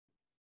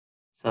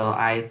So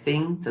I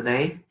think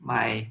today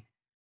my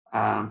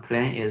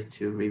plan is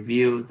to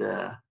review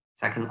the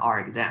second R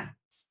exam.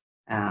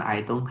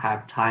 I don't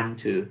have time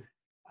to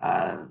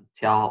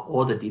tell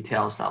all the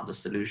details of the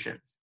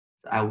solutions.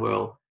 So I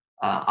will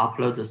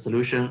upload the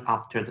solution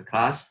after the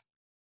class,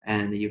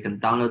 and you can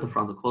download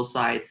from the course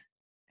site.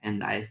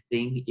 And I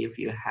think if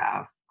you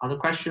have other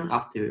questions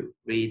after you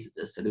read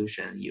the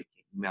solution, you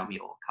can email me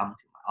or come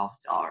to my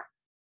office hour.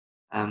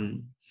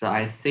 So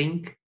I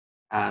think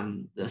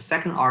the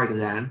second R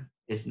exam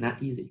is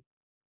not easy.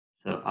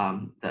 So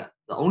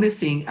the only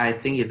thing I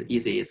think is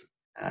easy is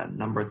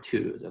number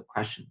 2, the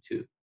question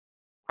 2.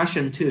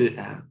 Question 2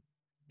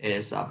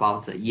 is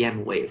about the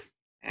EM wave,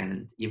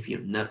 and if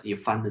you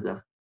find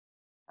the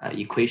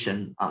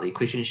equation on the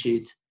equation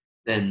sheet,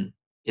 then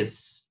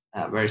it's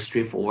very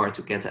straightforward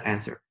to get the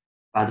answer.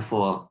 But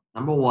for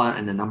number 1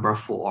 and the number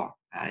 4,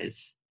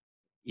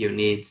 you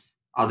need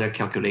other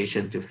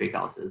calculation to figure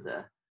out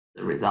the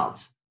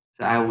results.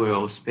 So I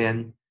will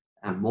spend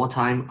more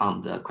time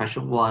on the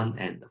question 1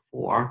 and the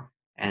 4.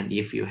 And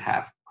if you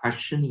have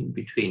question in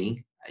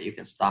between, you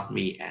can stop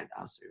me and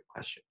answer your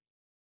question.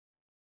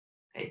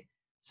 Okay,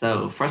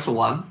 so first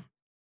one,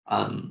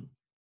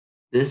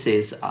 this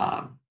is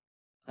an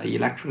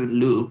electric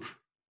loop.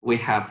 We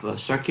have a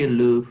circuit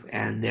loop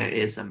and there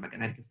is a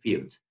magnetic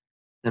field.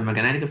 The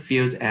magnetic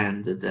field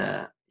and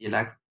the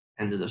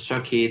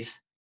circuit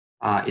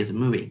is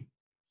moving.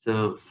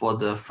 So for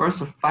the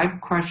first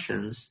 5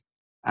 questions,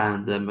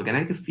 the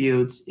magnetic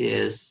field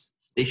is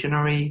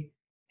stationary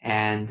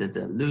and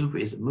the loop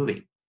is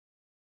moving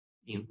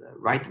in the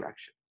right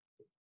direction.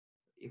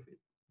 If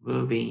it's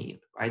moving in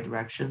the right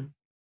direction,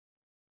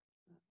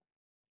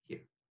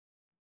 here,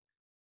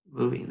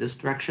 moving in this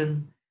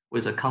direction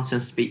with a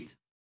constant speed.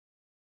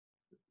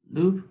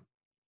 Loop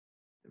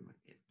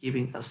is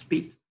giving a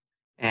speed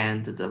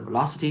and the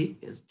velocity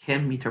is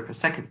 10 meters per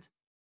second.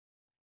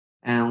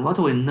 And what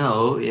we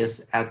know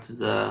is at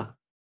the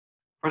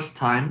first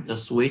time, the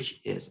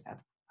switch is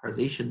at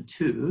position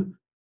 2,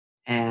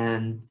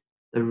 and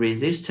the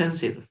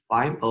resistance is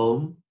 5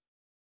 ohm,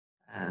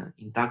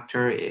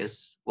 inductor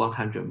is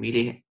 100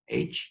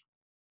 milliH,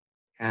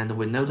 and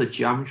we know the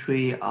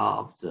geometry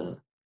of the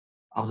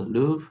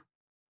loop,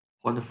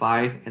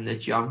 0.5, and the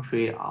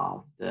geometry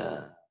of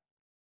the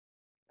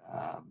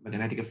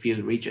magnetic field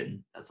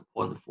region, that's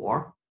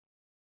 0.4.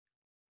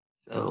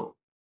 So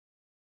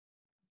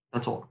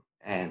that's all.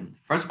 And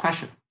first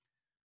question,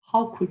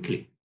 how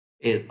quickly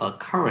is a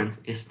current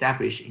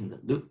established in the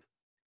loop?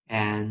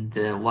 And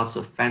what's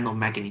the final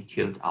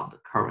magnitude of the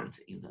current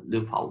in the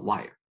loop of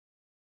wire?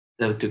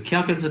 So to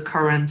calculate the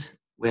current,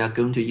 we are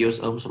going to use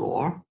Ohm's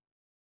law.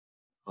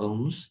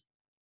 Ohm's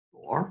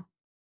law.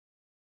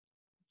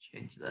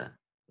 Change the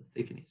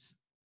thickness.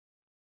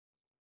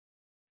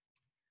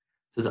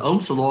 So the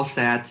Ohm's law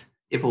said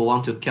if we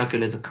want to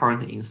calculate the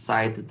current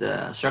inside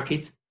the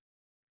circuit,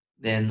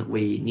 then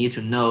we need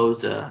to know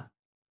the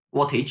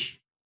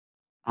voltage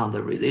on the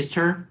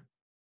resistor,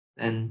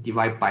 then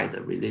divide by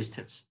the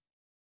resistance.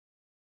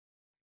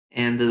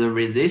 And the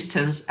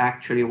resistance,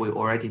 actually, we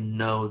already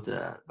know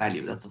the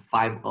value, that's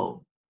 5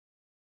 ohm.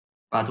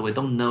 But we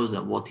don't know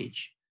the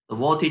voltage. The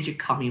voltage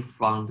coming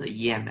from the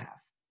EMF,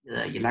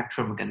 the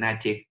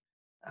electromagnetic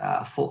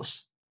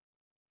force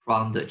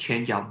from the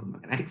change of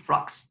magnetic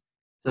flux.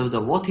 So the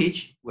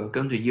voltage, we're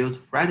going to use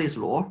Faraday's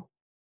law.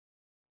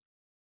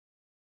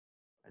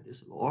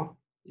 Faraday's law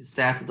is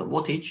that the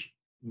voltage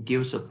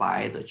induced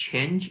by the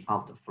change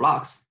of the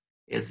flux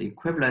is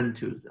equivalent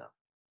to the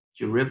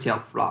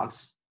derivative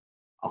flux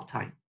of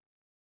time.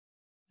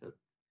 So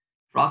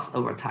flux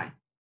over time.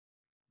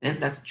 Then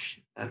let's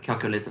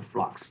calculate the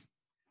flux.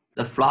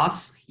 The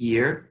flux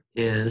here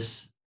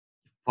is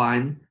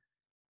defined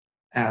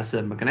as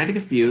a magnetic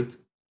field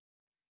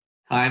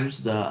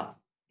times the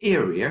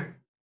area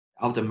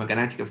of the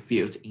magnetic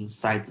field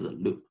inside the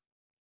loop.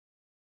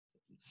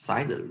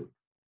 Inside the loop.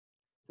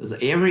 So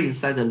the area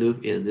inside the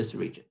loop is this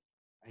region,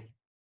 right?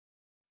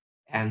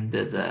 And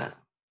the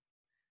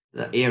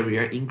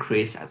area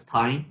increases as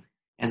time.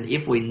 And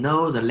if we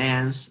know the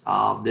length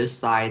of this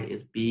side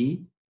is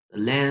B, the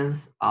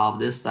length of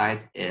this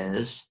side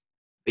is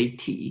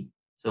Bt,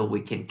 so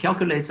we can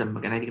calculate the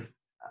magnetic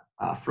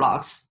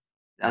flux.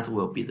 That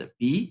will be the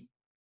B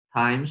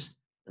times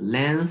the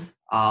length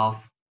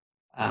of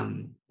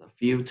the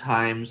field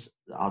times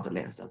the other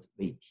length, that's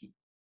Bt,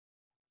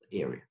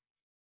 the area.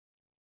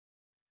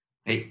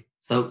 Okay,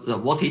 so the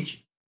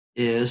voltage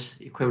is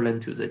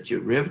equivalent to the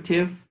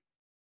derivative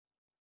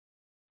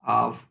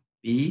of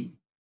B,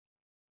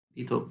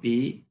 little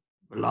b,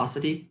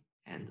 velocity,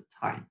 and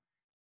time.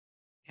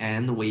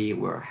 And we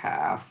will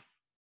have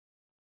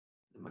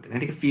the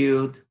magnetic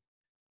field,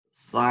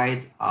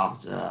 side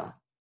of the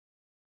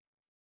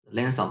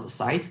length of the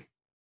side,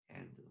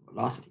 and the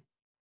velocity.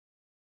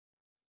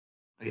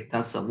 Okay,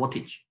 that's the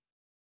voltage.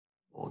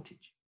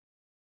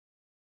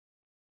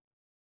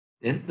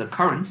 Then the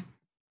current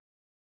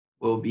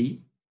will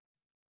be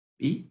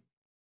V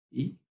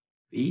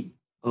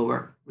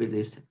over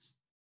resistance.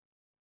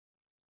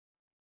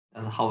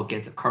 That's how we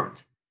get the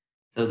current.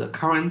 So the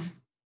current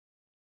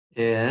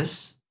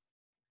is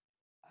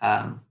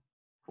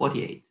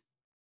 48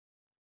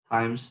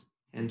 times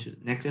 10 to the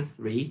negative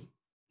 3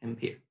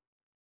 ampere.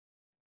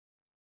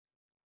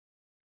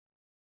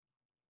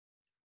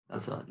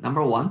 That's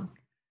number one.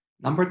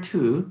 Number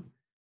two,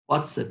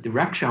 what's the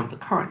direction of the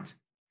current?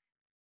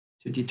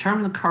 To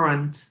determine the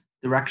current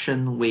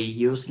direction, we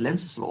use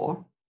Lenz's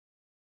law.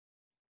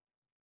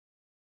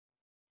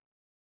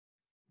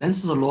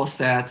 Lenz's law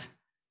said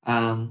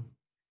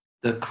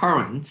the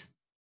current,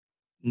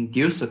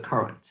 induce the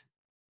current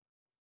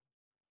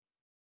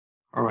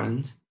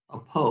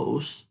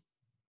oppose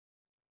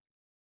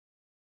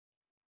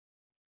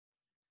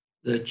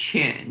the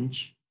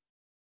change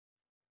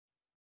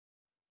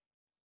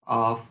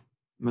of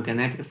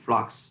magnetic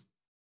flux.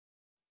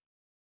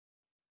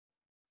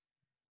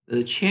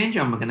 The change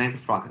of magnetic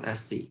flux, let's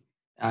see,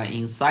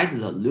 inside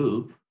the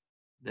loop,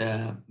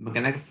 the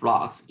magnetic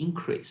flux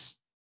increase,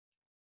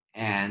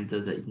 and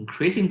the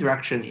increasing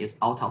direction is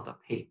out of the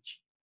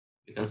page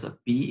because the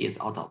B is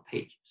out of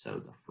page. So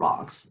the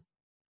flux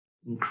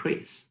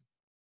increase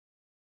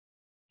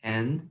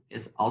and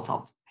is out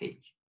of the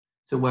page.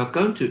 So we're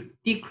going to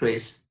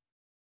decrease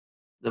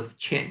the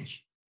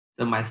change.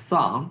 So my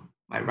thumb,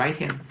 my right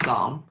hand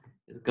thumb,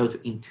 is go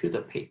to into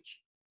the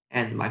page,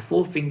 and my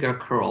forefinger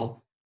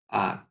curl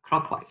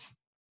clockwise.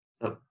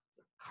 The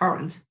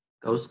current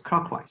goes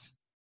clockwise.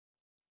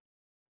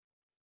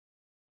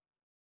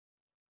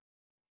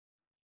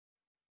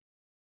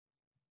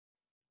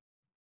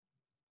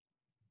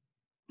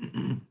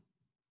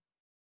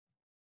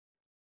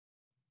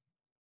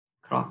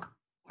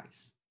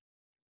 Clockwise.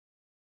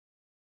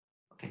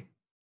 Okay.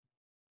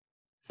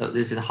 So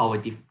this is how we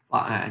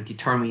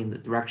determine the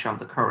direction of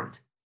the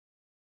current.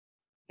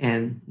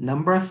 And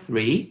number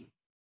three,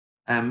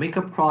 make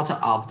a plot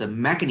of the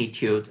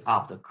magnitude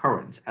of the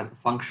current as a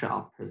function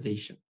of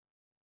position.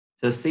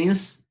 So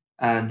since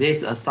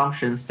this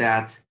assumption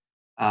that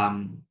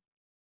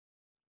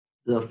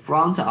the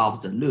front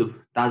of the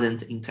loop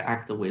doesn't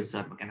interact with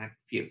the magnetic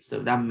field, so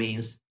that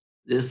means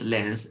this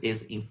length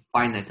is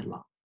infinite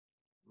long,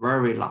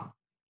 very long.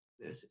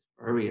 This is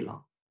very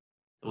long.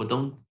 So we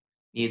don't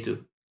need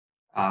to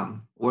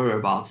worry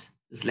about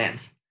this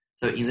length.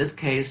 So in this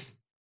case,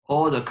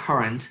 all the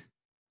current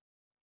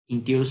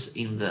induced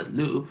in the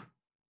loop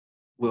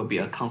will be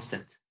a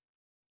constant.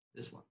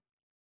 This one.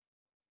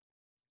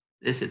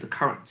 This is the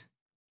current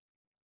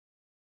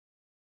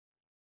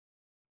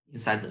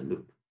inside the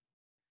loop.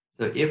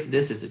 So if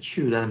this is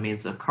true, that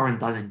means the current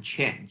doesn't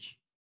change.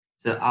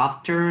 So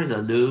after the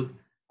loop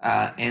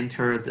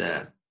enters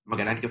the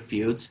magnetic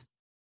field,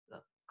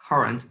 the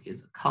current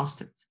is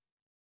constant.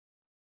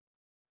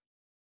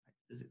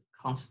 This is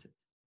constant.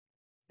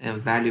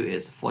 And value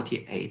is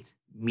 48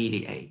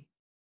 millia.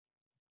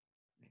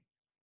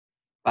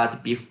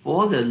 But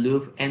before the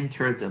loop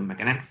enters the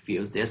magnetic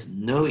field, there's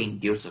no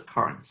induced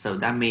current. So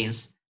that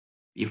means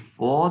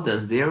before the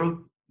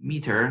 0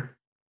 meter,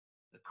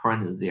 the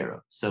current is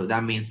 0. So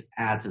that means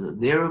at the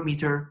 0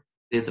 meter,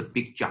 there's a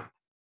big jump.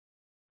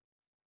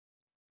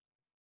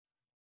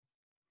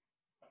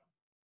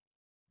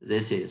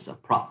 This is a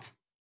plot.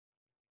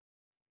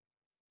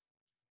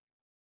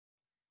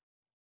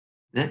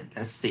 Then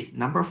let's see,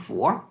 number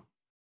 4.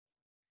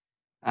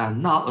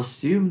 Now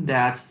assume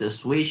that the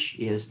switch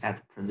is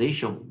at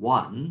position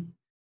 1.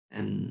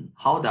 And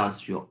how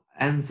does your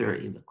answer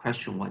in the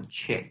question 1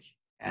 change?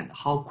 And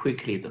how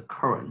quickly the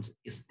current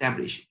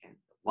established, and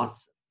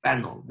what's the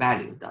final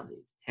value does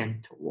it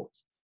tend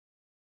towards?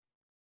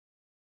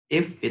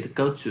 If it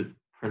goes to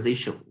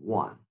position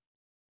 1,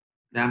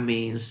 that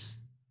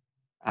means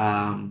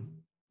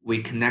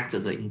we connect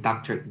the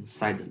inductor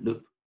inside the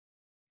loop.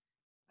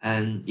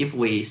 And if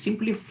we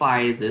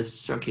simplify this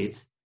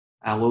circuit,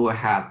 we will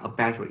have a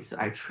battery. So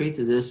I treat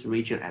this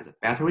region as a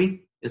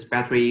battery. This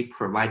battery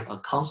provides a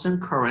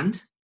constant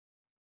current.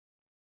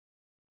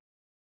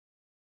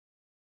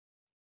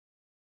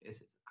 This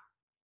is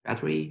a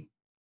battery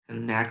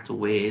connect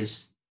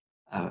with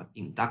an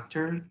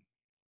inductor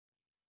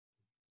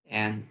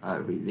and a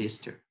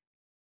resistor.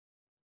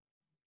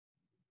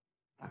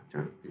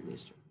 Inductor,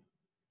 resistor.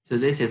 So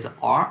this is an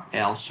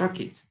RL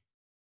circuit.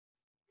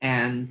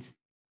 And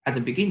at the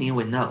beginning,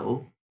 we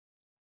know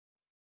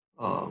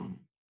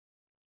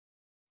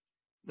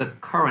the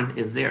current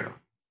is 0.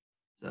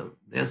 So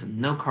there's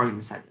no current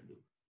inside the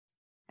loop.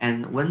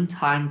 And when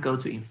time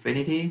goes to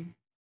infinity,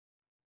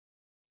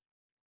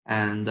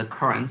 and the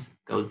current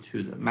goes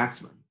to the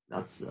maximum,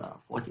 that's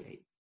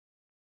 48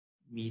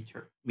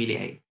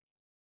 millia.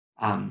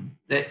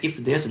 If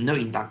there's no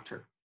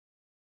inductor,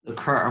 the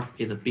curve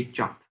is a big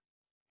jump.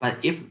 But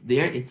if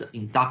there is an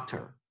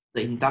inductor,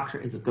 the inductor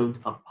is going to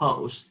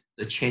oppose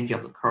the change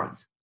of the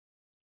current.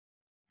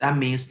 That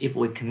means if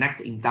we connect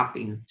the inductor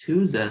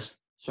into the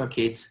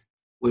circuit,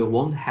 we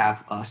won't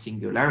have a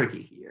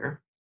singularity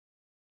here.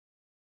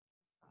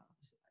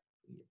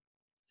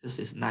 This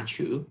is not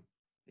true.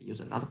 I use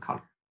another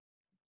color.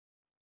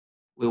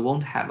 We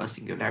won't have a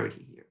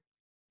singularity here.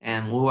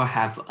 And we will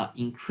have an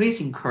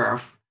increasing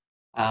curve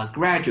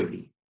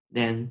gradually,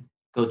 then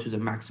go to the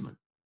maximum.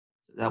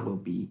 So that will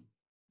be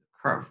the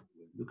curve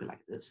will look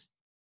like this.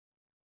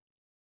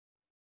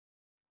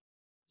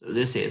 So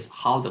this is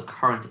how the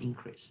current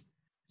increase.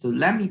 So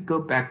let me go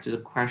back to the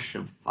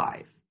question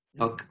 4.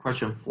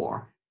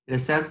 It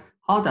says,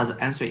 how does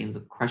the answer in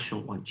the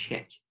question 1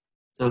 change?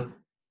 So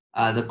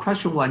the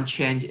question 1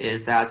 change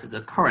is that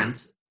the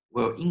current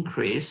will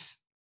increase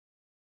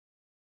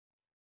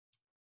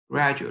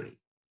gradually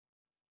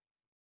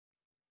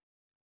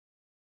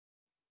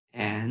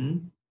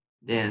and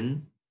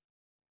then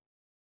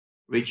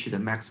reach the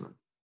maximum.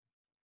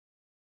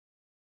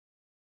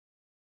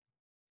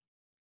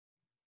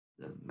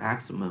 The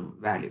maximum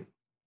value.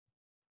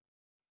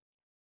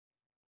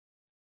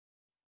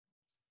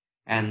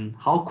 And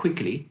how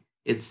quickly,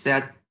 it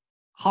said,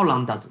 how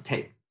long does it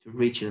take to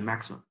reach the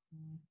maximum?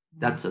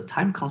 That's a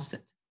time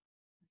constant.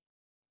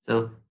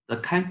 So the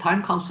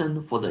time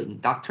constant for the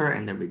inductor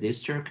and the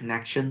resistor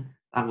connection,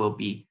 that will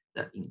be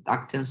the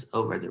inductance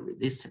over the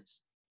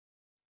resistance.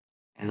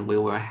 And we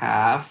will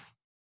have,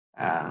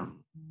 the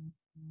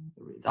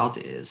result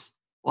is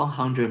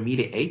 100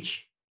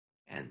 millih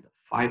and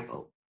 5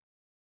 ohm.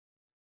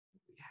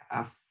 We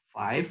have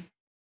 5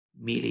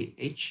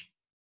 millih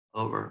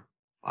over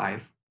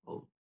 5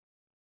 ohm.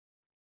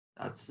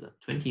 That's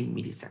 20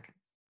 milliseconds.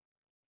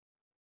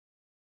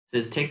 So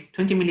it takes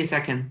 20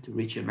 milliseconds to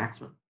reach the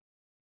maximum.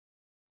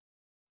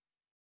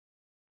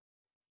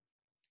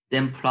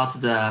 Then plot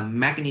the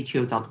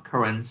magnitude of the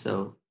current.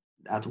 So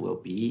that will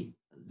be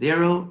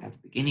 0 at the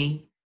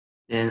beginning.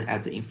 Then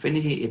at the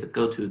infinity, it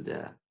go to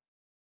the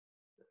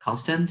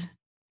constant.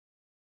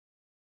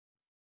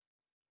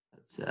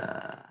 That's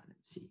let's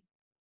see,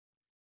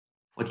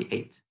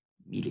 48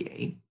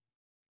 millia.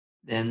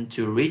 Then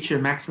to reach the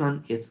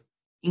maximum, it's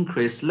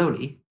increase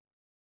slowly.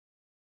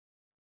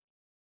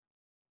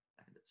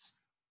 Like this.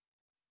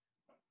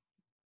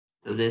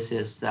 So this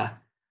is the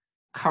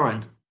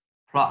current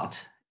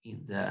plot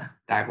in the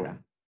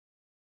diagram.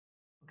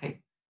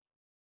 Okay.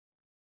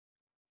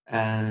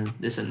 And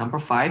this is number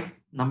 5.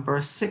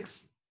 Number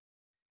 6.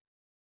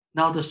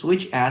 Now the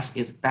switch S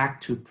is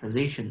back to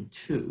position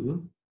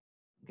 2.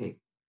 Okay.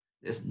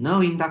 There's no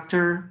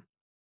inductor,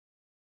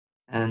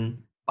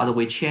 but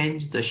we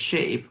change the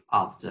shape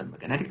of the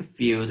magnetic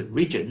field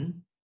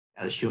region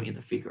as shown in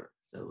the figure.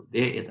 So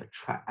there is a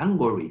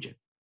triangle region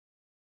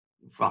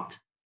in front,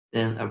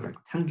 then a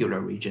rectangular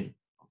region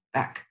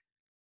back.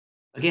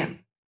 Again,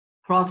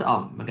 plot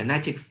of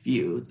magnetic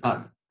field,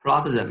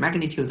 plot the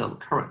magnitude of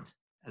current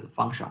as a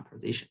function of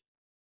position.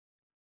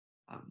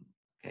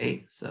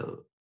 Okay,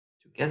 so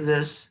to get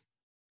this,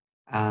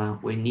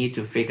 we need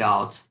to figure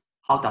out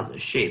how does the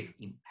shape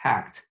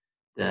impact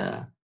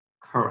the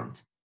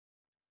current.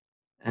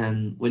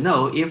 And we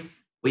know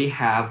if we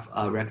have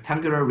a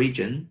rectangular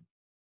region,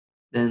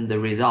 then the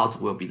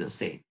result will be the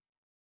same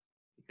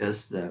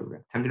because the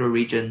rectangular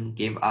region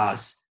gave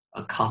us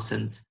a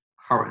constant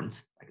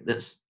current like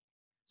this.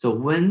 So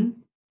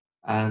when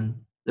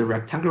the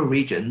rectangular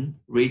region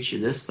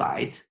reaches this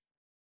side,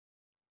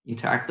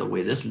 interact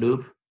with this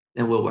loop,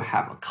 then we will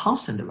have a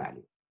constant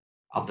value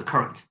of the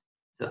current.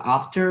 So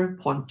after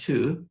point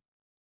 2,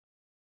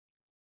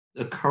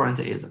 the current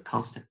is a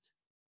constant.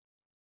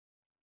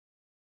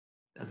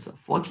 That's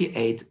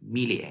 48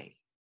 millia.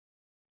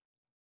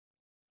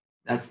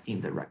 That's in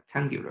the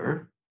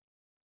rectangular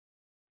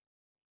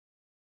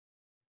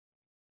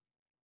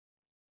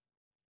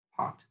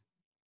part.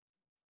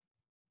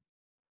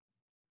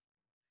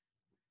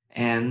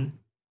 And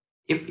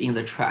if in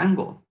the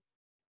triangle,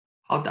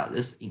 how does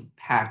this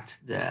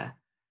impact the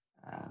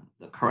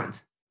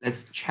current?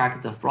 Let's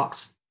check the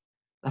flux.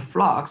 The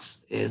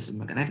flux is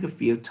magnetic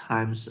field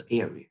times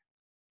area,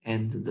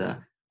 and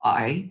the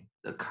I,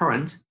 the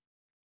current,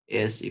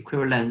 is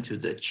equivalent to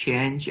the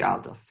change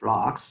of the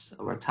flux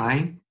over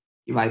time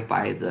divided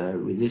by the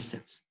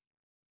resistance.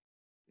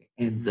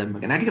 And the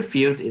magnetic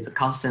field is a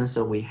constant,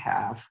 so we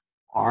have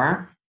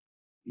R,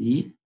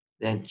 B,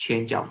 then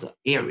change of the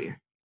area.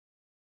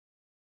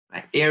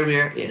 Right?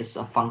 Area is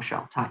a function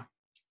of time.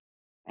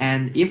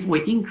 And if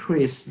we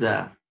increase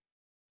the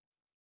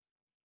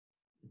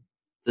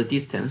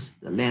distance,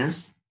 the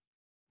length,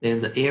 then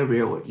the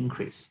area will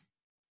increase.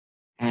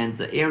 And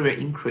the area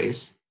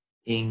increase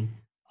in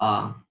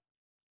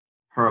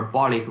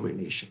parabolic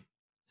relation.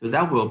 So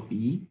that will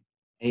be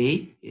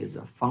A is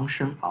a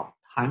function of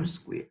time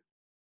squared.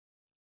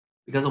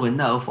 Because we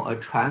know for a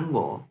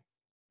triangle,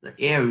 the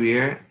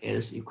area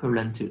is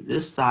equivalent to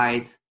this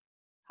side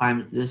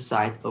times this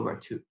side over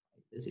 2.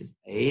 This is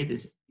A,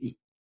 this is B.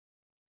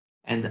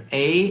 And the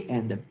A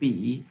and the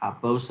B are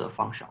both a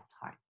function of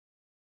time.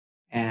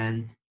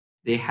 And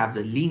they have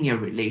the linear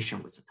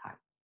relation with the time.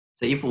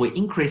 So if we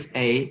increase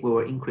A, we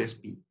will increase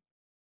B.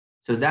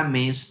 So that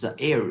means the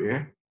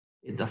area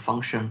is a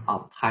function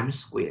of time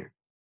squared.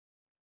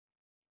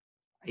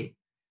 Right?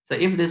 So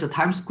if there's a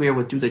time square,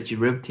 we do the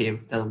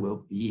derivative, that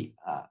will be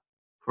a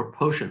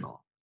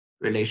proportional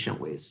relation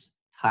with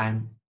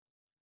time,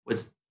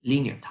 with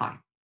linear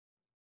time.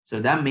 So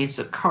that means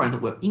the current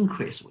will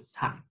increase with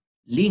time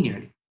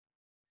linearly.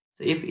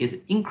 So if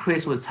it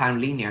increases with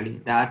time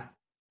linearly, that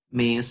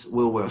means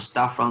we will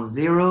start from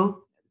 0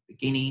 at the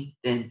beginning,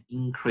 then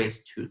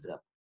increase to the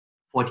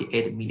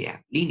 48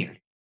 milliamp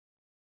linearly.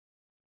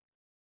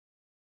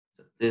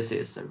 So this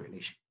is a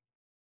relation.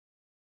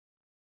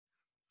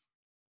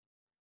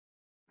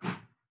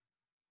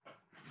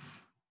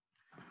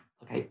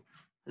 Okay,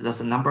 so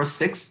that's number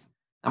 6.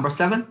 Number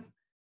 7,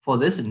 for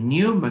this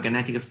new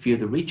magnetic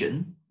field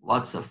region,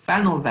 what's the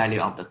final value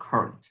of the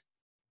current?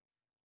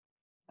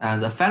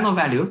 The final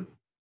value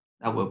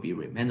that will be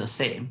remain the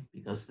same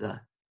because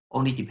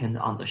only depends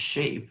on the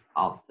shape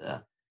of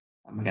the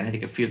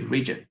magnetic field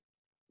region.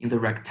 In the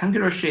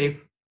rectangular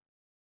shape,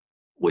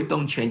 we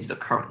don't change the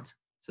current.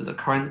 So the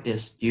current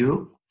is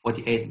still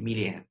 48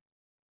 milliamp.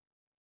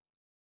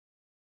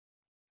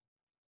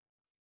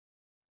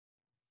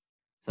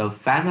 So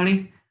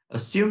finally,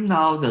 assume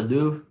now the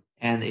loop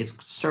and its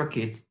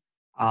circuit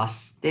are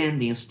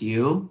standing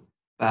still,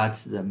 but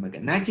the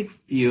magnetic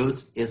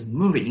field is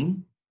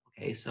moving.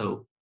 Okay,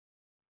 so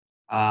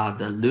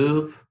the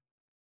loop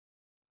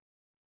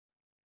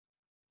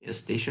is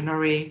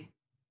stationary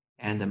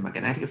and the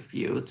magnetic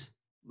field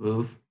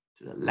move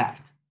to the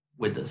left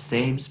with the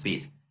same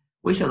speed.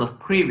 Which of the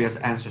previous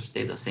answers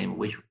stay the same?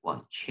 Which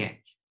one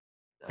change?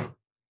 So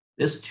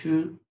these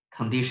two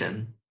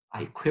conditions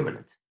are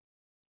equivalent.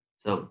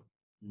 So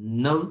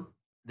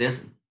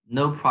there's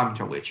no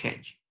parameter will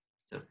change.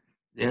 So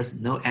there's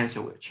no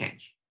answer will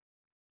change.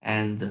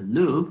 And the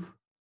loop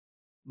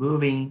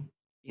moving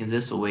in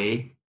this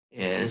way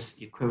is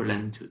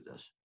equivalent to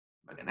the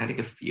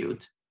magnetic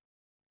field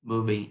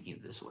moving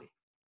in this way.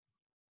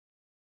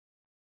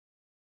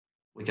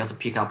 We just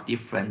pick up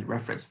different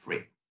reference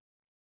frame.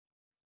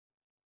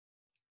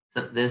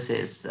 So this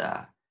is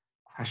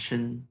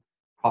question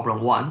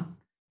problem 1.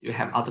 Do you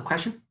have other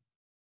question?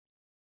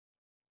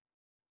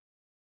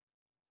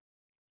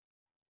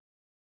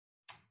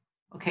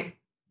 Okay,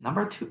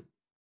 number 2.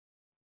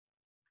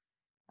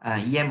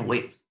 EM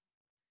waves.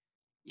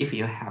 If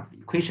you have the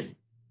equation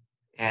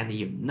and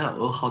you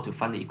know how to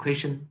find the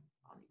equation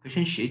on the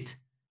equation sheet,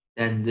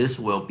 then this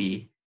will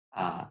be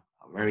a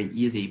very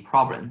easy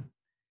problem.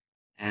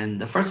 And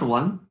the first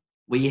one,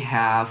 we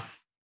have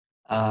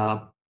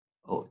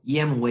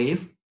EM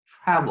wave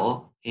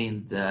travel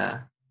in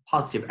the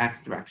positive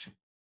x direction.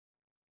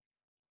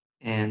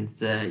 And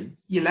the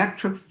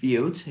electric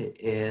field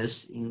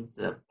is in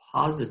the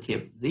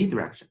positive z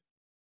direction.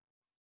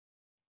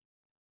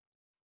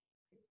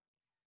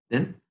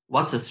 Then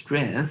what's the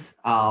strength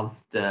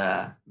of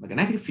the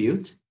magnetic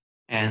field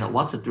and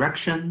what's the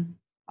direction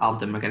of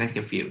the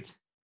magnetic field?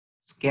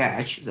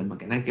 Sketch the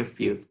magnetic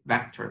field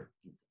vector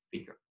in the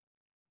figure.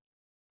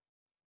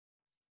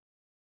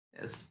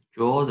 Let's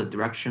draw the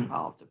direction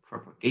of the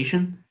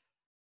propagation.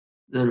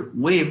 The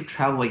wave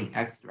travel in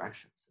x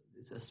direction. So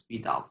this is the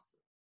speed of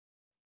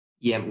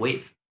the EM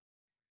wave.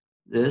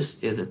 This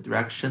is the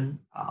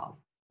direction of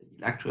the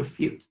electric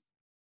field.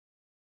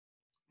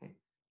 Okay.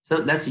 So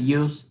let's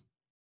use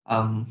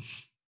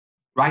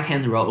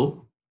right-hand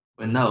rule.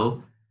 We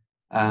know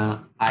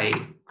I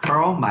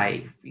curl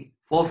my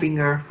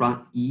forefinger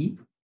from E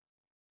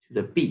to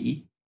the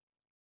B.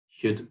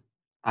 Should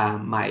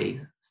my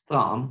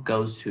thumb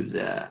goes to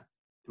the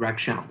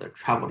direction of the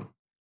traveling.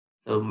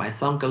 So my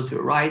thumb goes to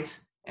the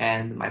right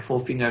and my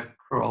forefinger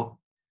curl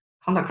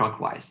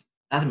counterclockwise.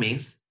 That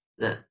means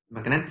the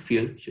magnetic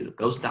field should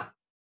goes down.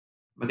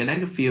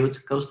 Magnetic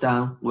field goes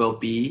down will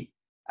be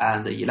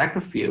the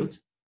electric field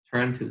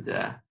turn to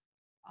the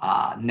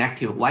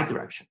negative y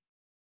direction.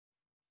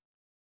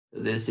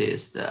 So this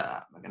is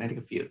the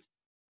magnetic field.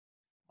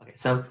 Okay,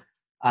 so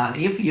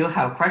if you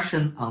have a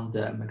question on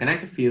the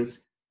magnetic field,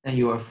 then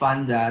you will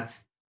find that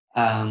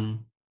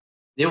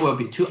there will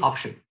be 2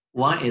 options.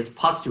 One is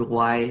positive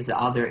y, the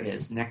other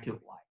is negative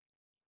y.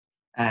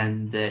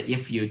 And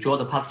if you draw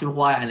the positive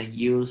y and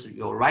use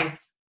your right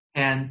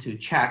hand to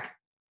check,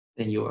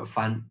 then you will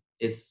find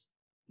it's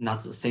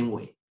not the same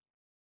way.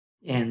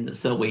 And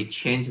so we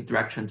change the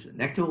direction to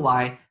negative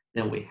y,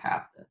 then we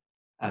have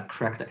the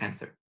correct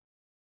answer.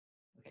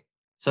 Okay,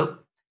 so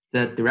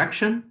the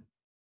direction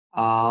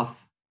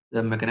of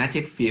the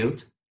magnetic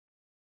field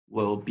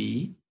will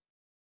be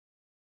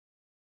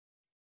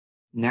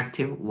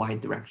negative y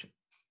direction.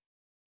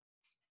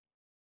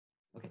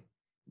 Okay,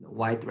 the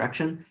y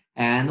direction.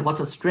 And what's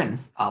the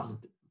strength of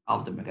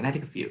the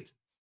magnetic field?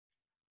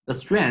 The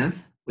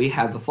strength, we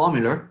have the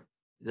formula.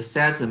 It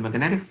says the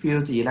magnetic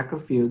field, the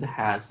electric field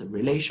has a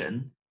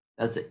relation.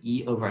 That's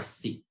E over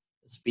C,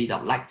 the speed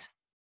of light.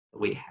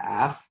 We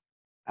have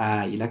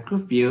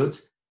electric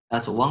field,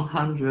 that's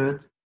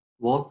 100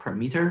 volt per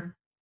meter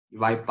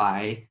divided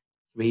by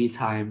 3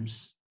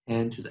 times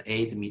 10 to the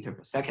 8 meter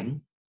per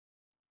second.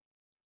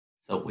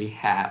 So we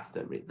have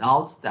the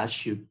result that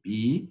should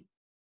be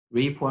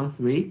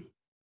 3.3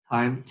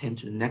 times 10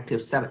 to the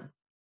negative 7.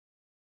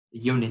 The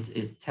unit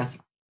is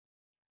Tesla.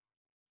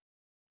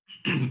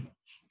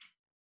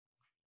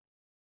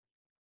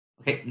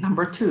 Okay,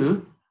 number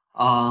 2,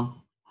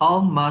 how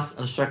must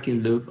a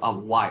circuit loop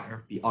of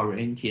wire be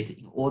oriented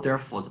in order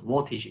for the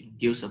voltage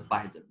induced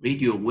by the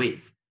radio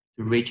wave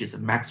to reach its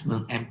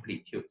maximum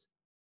amplitude?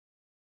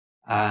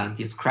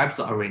 Describes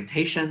the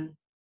orientation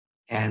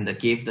and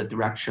give the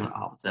direction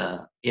of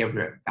the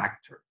area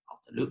vector of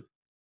the loop.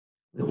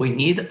 We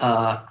need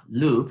a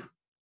loop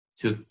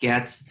to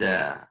get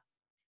the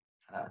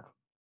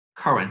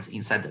current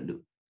inside the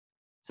loop.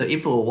 So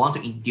if we want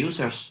to induce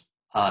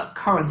a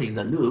current in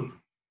the loop,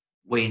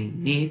 we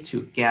need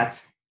to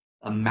get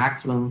a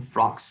maximum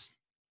flux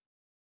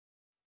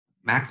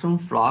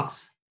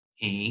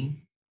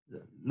in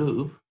the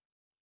loop.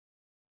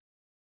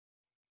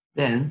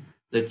 Then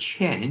the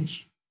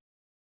change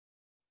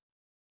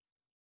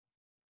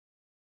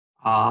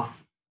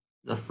of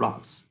the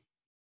flux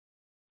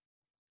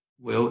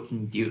will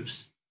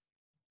induce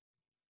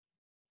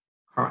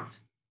current.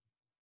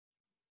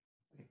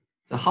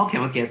 So how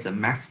can we get the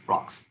max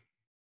flux?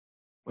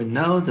 We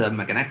know the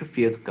magnetic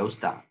field goes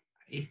down,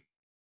 right?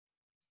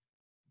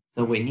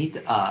 So we need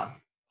a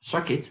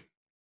circuit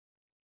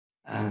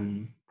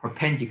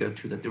perpendicular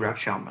to the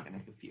direction of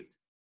magnetic field.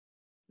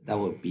 That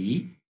will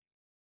be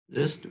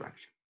this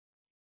direction.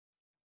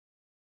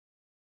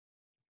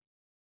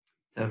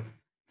 So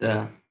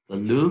the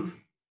loop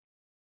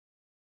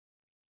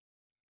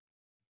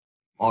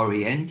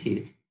orients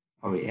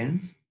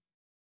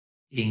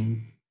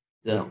in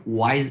the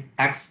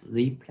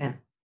xz plane.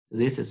 So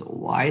this is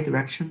y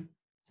direction.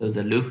 So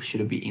the loop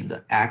should be in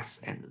the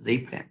x and z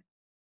plane.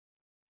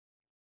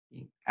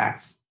 In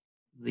xz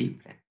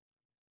plane.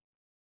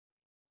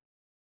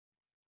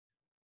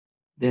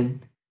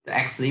 Then the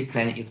xz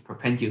plane is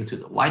perpendicular to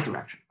the y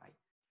direction,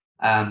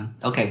 right?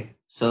 Okay,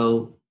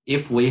 so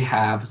if we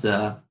have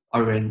the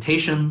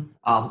orientation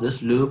of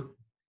this loop,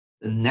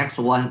 the next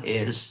one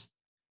is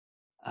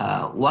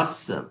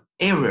what's the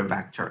area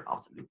vector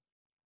of the loop?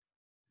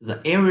 The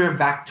area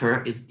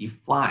vector is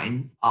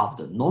defined of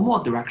the normal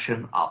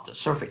direction of the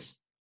surface.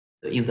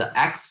 So in the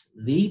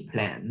xz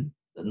plane,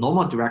 the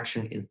normal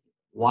direction is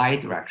y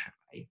direction,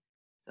 right?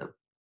 So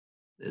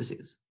this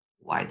is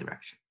y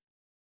direction.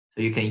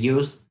 So you can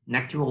use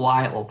negative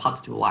y or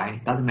positive y,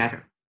 doesn't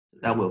matter. So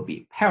that will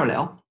be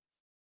parallel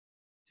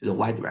to the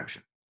y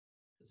direction.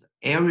 So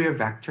the area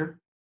vector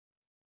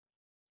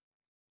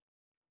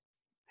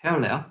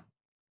parallel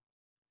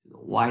to the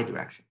y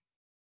direction.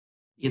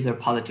 Either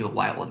positive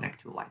y or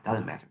negative y,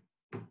 doesn't matter.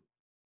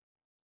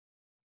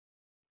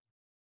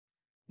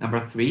 Number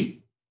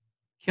 3,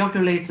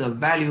 calculate the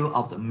value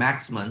of the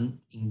maximum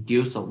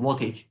induced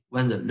voltage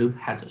when the loop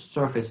has a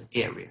surface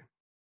area.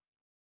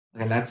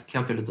 Okay, let's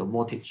calculate the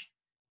voltage.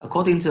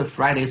 According to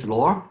Faraday's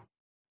law,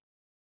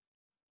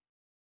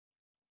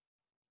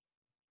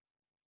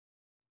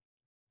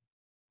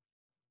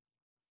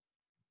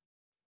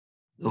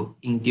 the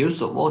induced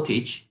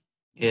voltage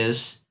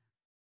is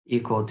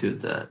equal to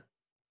the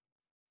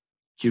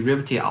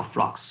derivative of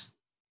flux.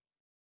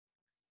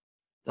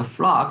 The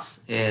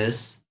flux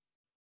is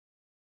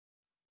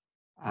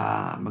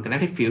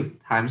magnetic field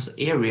times the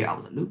area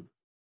of the loop.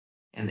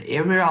 And the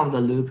area of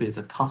the loop is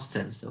a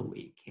constant, so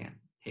we can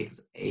take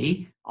the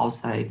A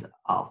outside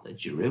of the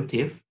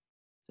derivative.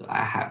 So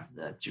I have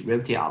the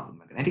derivative of the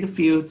magnetic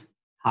field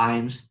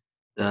times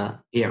the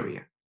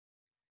area.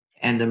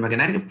 And the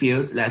magnetic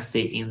field, let's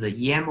say in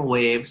the EM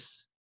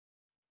waves,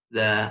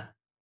 the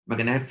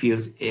magnetic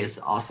field is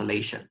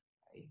oscillation.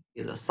 Right?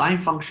 Is a sine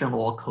function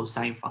or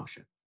cosine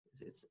function.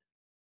 This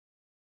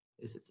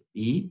is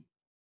B.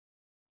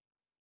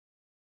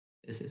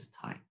 This is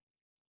time.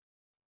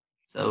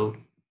 So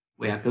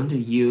we are going to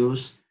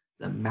use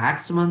the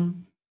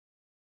maximum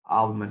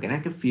of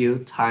magnetic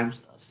field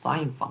times a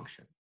sine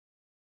function,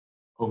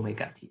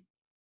 omega t.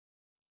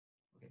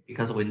 Okay,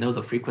 because we know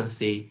the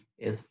frequency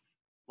is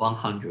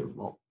 100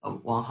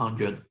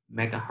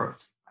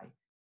 megahertz, right?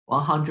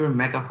 100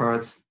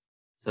 megahertz.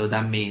 So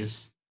that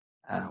means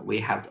we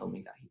have the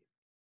omega here.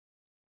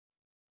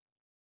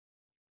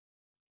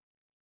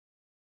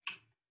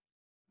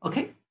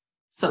 Okay,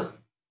 so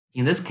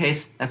in this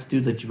case, let's do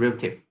the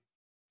derivative.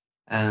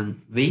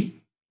 And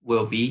V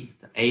will be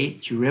the A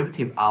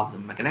derivative of the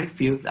magnetic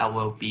field. That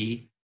will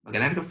be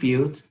magnetic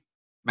field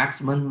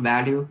maximum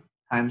value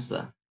times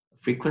the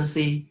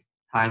frequency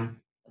times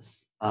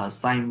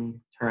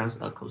sine turns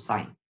a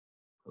cosine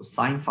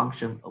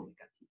function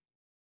omega t.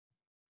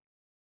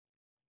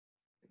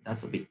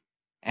 That's a B.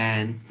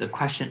 And the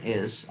question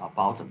is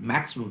about the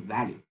maximum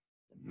value.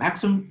 The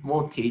maximum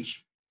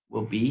voltage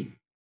will be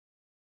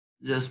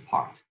this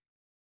part.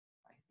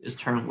 This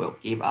term will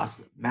give us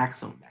the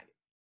maximum value.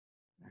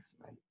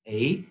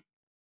 A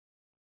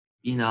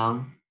B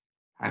non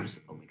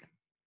times omega.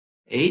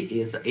 A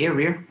is the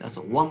area, that's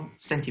 1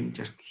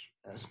 centimeter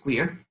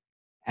square,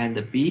 and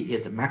the B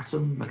is the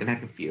maximum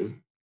magnetic field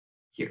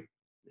here.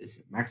 This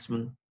is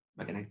maximum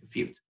magnetic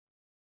field.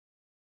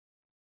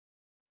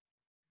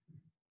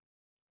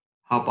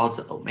 How about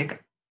the omega?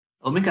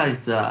 Omega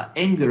is the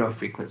angular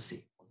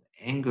frequency,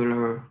 the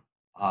angular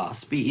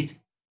speed,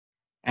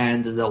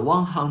 and the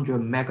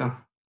 100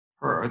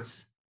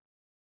 megahertz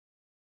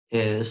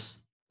is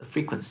the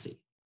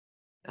frequency.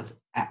 That's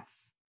F.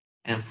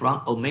 And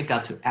from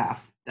omega to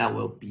F, that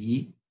will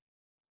be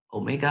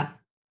omega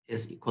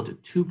is equal to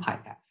 2 pi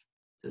F.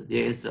 So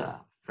there's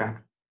a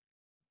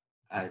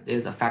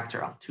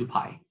factor of 2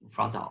 pi in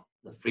front of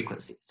the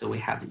frequency. So we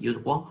have to use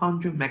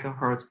 100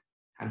 megahertz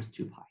times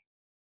 2 pi.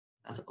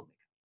 That's omega.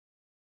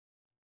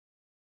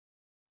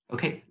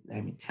 Okay,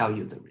 let me tell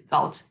you the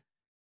result.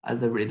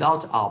 The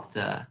result of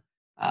the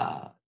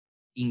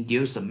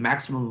induced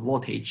maximum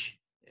voltage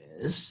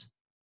is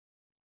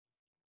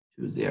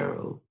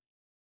 0029.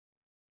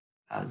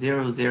 I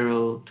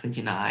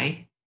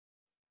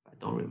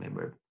don't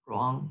remember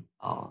wrong.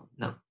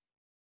 No,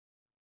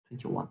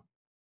 21.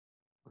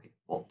 Okay,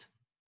 volt.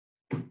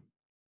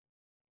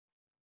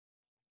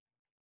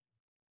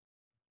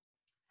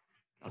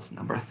 That's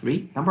number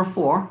 3. Number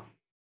 4.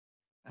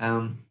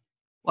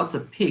 What's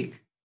the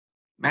peak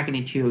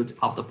magnitude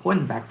of the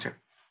point vector?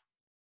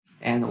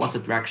 And what's the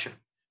direction?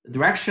 The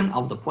direction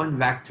of the point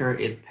vector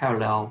is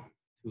parallel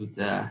to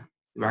the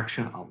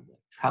direction of the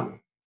travel.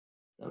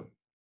 So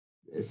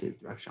this is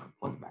direction of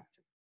point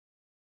vector.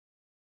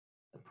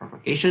 The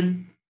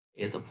propagation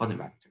is a point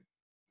vector.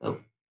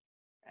 So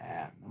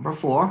number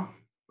 4,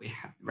 we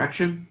have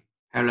direction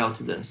parallel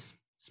to the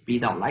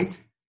speed of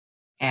light.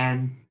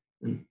 And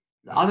the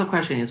other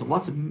question is,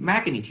 what's the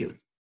magnitude?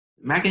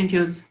 The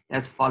magnitude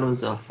that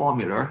follows the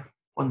formula,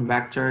 point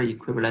vector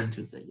equivalent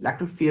to the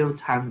electric field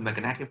times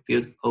magnetic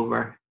field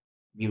over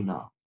mu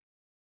naught.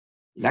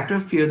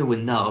 Electric field, we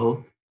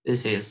know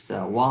this is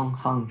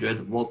 100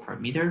 volt per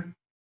meter.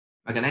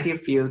 Magnetic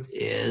field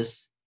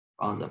is,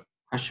 from the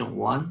question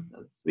 1,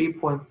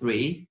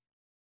 3.3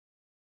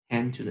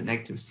 10 to the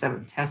negative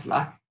 7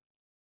 Tesla.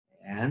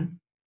 And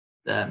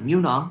the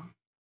mu naught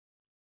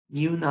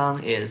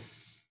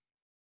is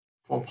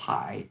 4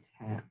 pi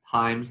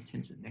times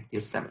 10 to the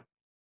negative 7.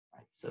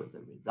 Right? So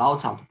the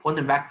result of the point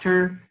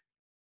vector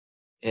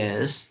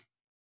is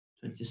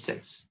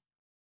 26.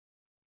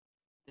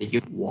 They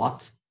use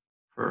watt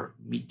per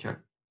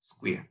meter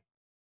square.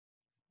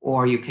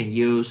 Or you can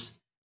use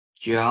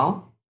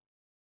joule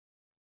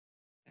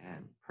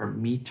and per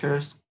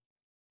meter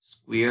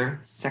square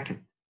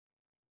second.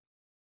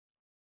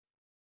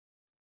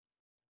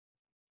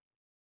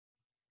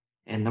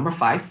 And number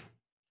 5,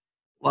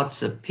 what's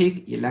the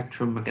peak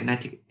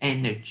electromagnetic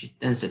energy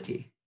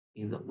density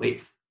in the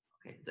wave?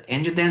 Okay, the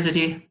energy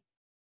density,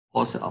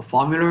 also a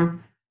formula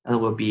that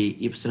will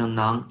be epsilon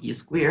naught E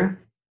squared,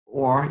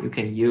 or you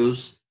can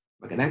use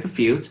magnetic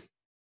field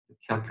to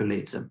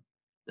calculate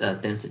the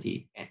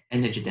density and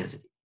energy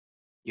density.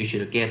 You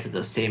should get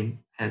the same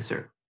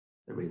answer.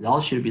 The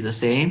result should be the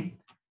same,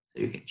 so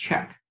you can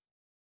check.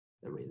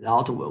 The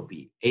result will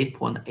be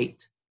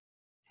 8.8,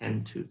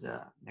 10 to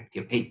the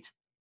negative 8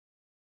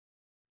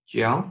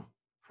 joule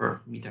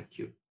per meter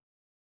cube.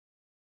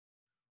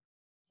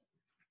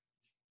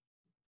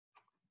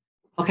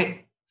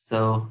 Okay,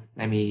 so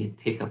let me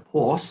take a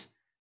pause.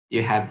 Do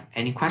you have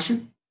any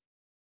question?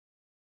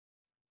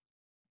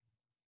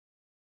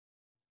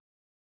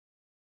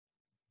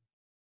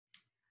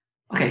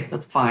 Okay,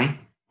 that's fine.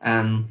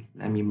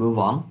 Let me move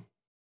on.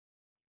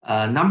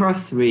 Number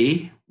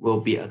 3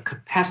 will be a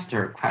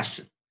capacitor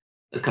question.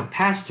 The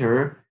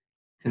capacitor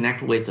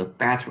connect with a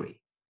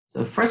battery. So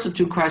the first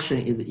 2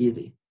 questions is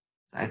easy.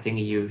 So I think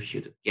you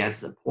should get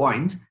the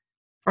point.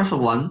 First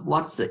one,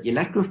 what's the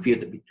electric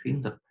field between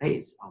the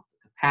plates of the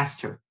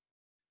capacitor?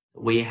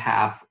 We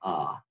have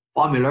a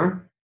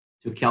formula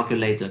to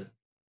calculate the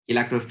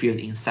electric field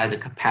inside the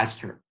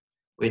capacitor.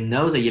 We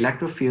know the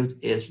electric field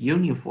is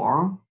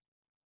uniform,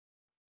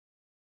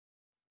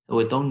 so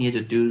we don't need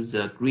to do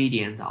the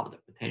gradient of the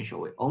potential.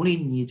 We only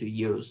need to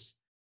use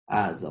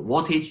the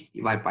voltage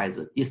divided by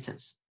the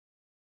distance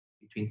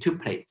between 2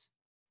 plates.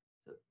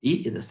 So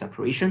D is the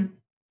separation.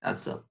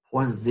 That's a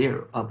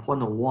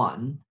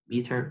 0.1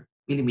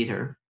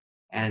 millimeter,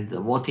 and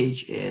the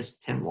voltage is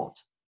 10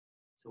 volt.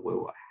 So we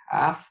will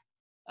have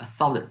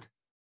 1,000.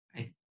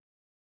 Okay.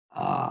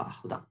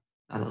 Hold on,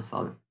 not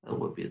 1,000. That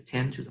will be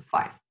 10 to the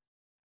 5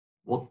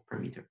 volt per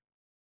meter.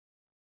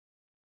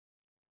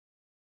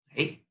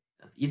 Okay,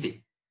 that's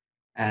easy.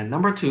 And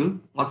number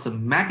 2, what's the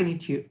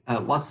magnitude?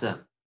 What's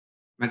the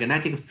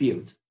magnetic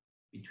field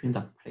between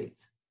the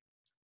plates?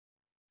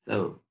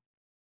 So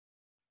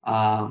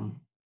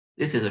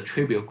this is a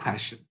trivial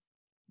question.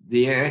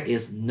 There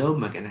is no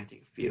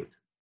magnetic field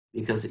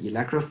because the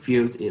electric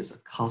field is a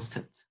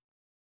constant.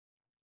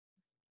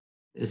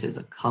 This is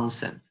a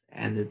constant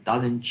and it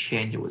doesn't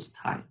change with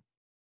time.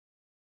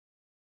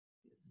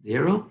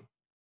 0.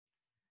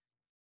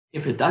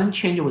 If it doesn't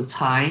change with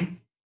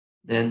time,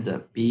 then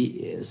the B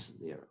is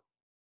 0.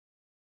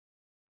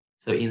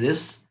 So in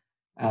this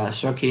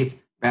circuit,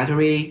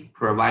 battery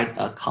provide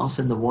a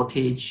constant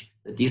voltage.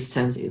 The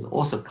distance is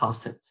also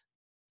constant.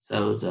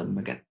 So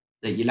the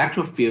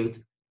electric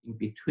field in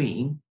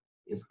between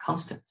is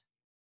constant.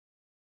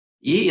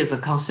 E is a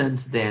constant,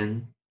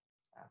 then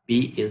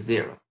B is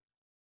 0.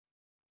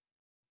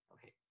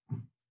 Okay.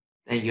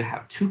 Then you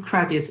have 2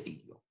 credits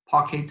in your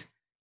pocket,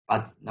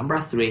 but number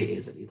 3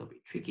 is a little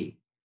bit tricky.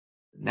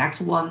 The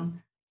next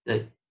one,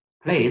 the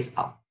plates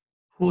are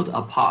pulled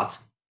apart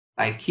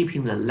by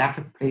keeping the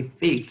left plate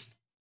fixed.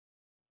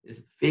 This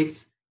is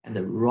fixed, and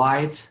the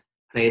right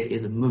plate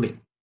is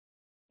moving,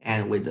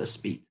 and with the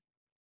speed.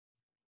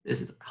 This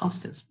is a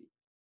constant speed.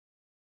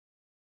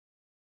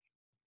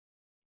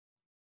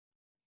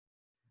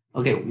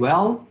 Okay,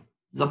 while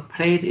the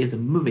plate is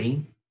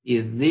moving,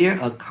 is there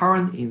a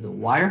current in the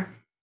wire?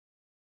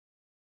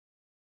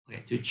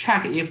 Okay, to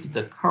check if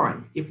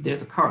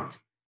there's a current,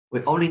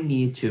 we only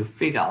need to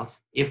figure out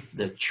if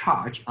the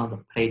charge on the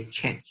plate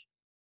change.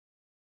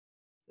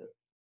 So,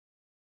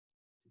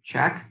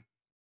 check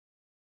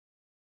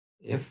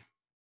if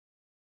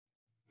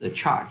the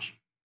charge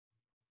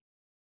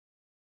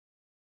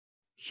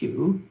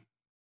Q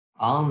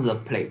on the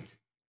plate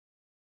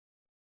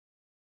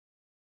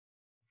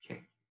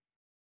change.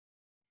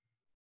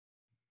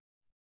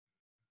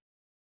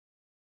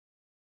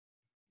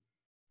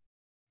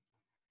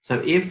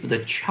 So if the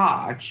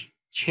charge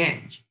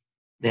change,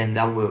 then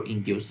that will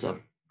induce a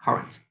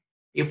current.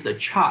 If the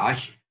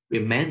charge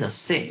remains the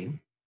same,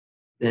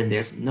 then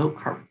there's no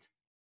current,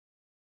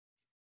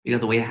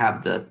 because we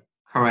have the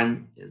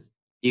current is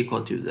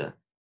equal to the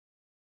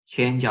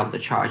change of the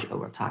charge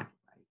over time.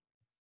 Right?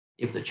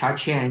 If the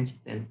charge change,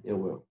 then there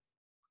will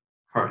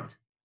current.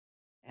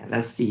 And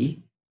let's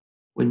see,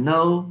 we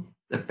know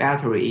the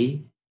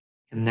battery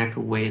connect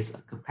with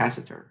a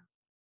capacitor.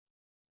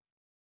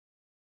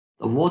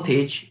 The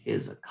voltage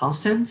is a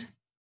constant,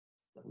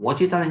 the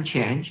voltage doesn't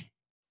change,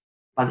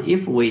 but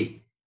if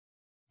we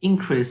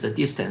increase the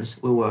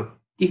distance, we will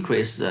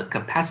decrease the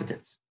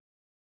capacitance.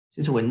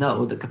 Since we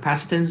know the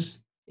capacitance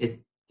is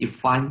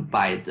defined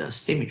by the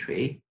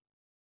symmetry,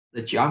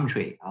 the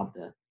geometry of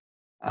the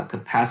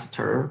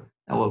capacitor,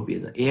 that will be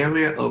the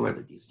area over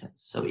the distance.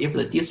 So if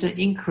the distance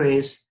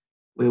increase,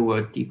 we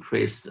will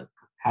decrease the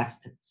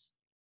capacitance.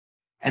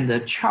 And the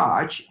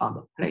charge on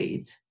the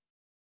plate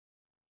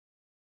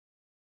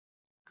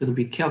could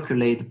be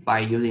calculated by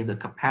using the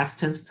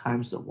capacitance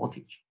times the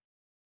voltage.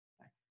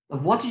 The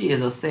voltage is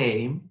the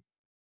same,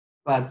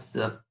 but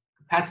the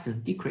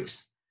capacitance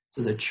decrease,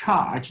 so the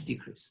charge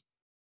decrease.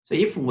 So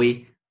if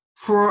we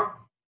pull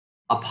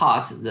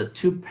apart the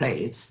two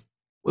plates,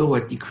 we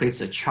will decrease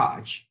the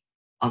charge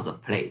on the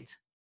plate.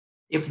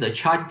 If the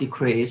charge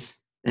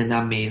decrease, then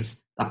that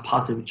means the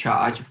positive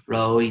charge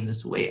flow in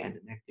this way and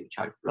the negative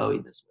charge flow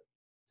in this way.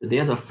 So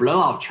there's a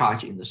flow of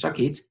charge in the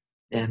circuit,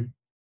 then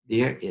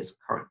there is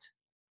current.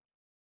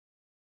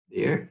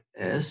 There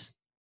is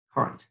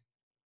current.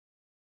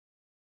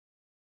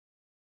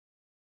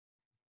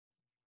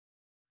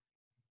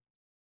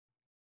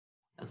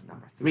 That's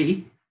number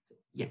 3. So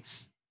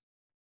yes.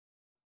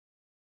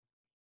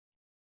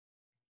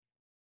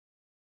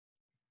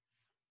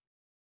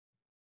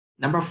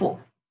 Number 4.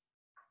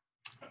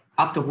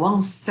 After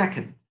 1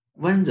 second,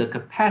 when the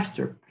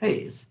capacitor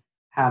plates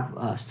have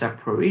a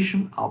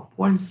separation of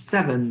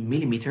 0.7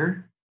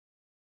 millimeter,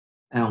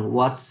 and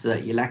what's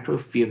the electric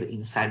field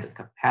inside the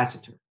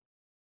capacitor?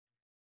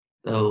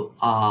 So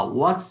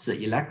what's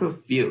the electric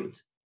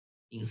field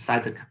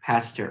inside the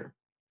capacitor?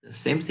 The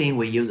same thing,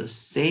 we use the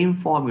same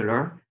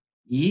formula,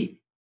 E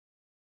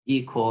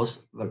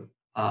equals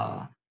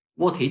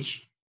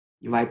voltage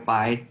divided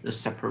by the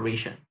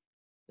separation.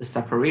 The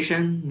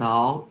separation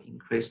now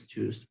increased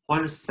to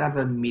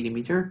 0.7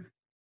 millimeter.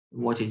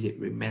 Voltage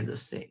remains the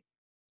same,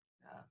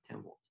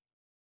 10 volts.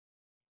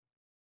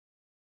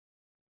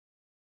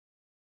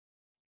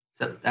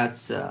 So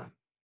that's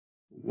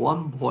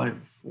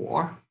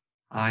 1.4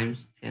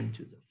 times 10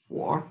 to the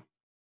 4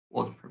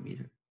 volts per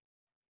meter.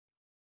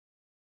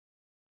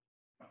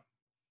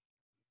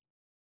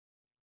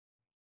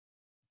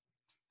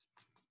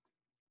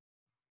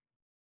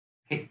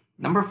 Okay,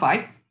 number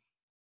 5.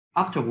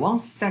 After 1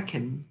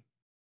 second,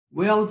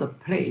 while the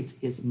plate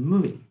is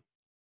moving,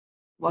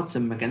 what's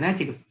the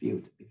magnetic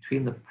field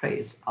between the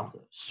plates of the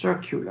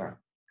circular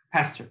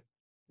capacitor?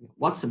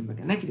 What's the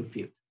magnetic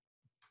field?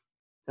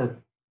 So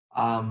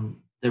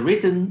the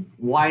reason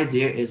why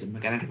there is a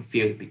magnetic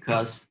field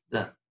because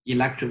the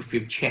electric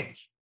field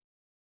change.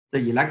 The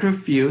electric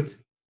field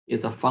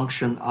is a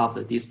function of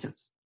the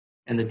distance,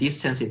 and the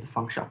distance is a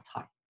function of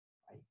time.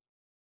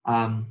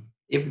 Right?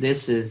 If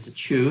this is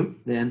true,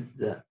 then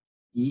the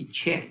E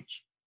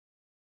change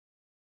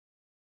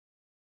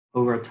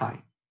over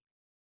time.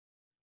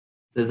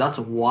 So that's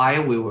why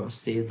we will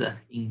see the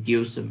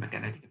induced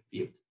magnetic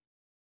field.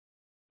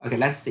 Okay,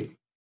 let's see.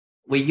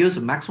 We use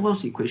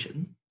Maxwell's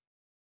equation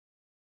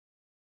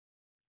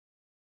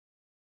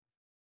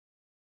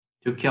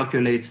to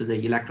calculate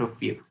the electric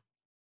field,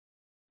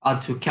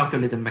 to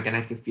calculate the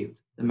magnetic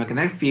field. The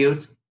magnetic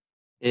field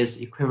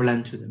is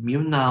equivalent to the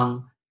mu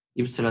non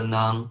epsilon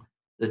non,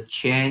 the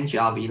change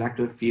of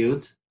electric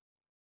field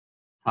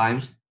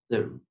times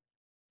the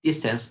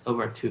distance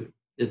over 2.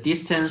 The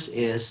distance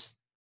is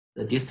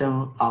the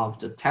distance of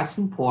the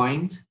testing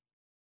point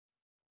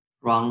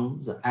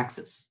from the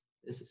axis.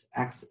 This is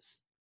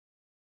axis.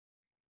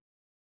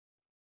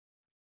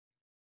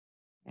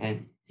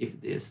 And if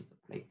this is the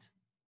plate,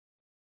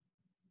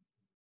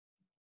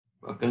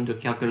 we're going to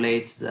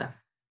calculate the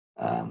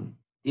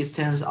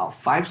distance of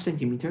 5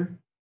 centimeter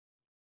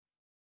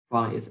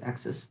from its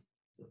axis.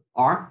 So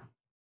R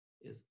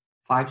is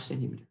 5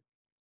 centimeter.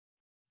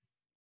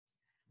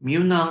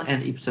 Mu non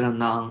and epsilon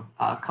non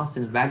are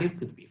constant value,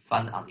 could be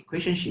found on the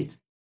equation sheet.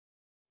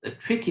 The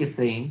tricky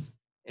things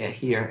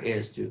here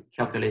is to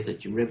calculate the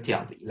derivative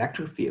of the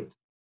electric field.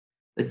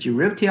 The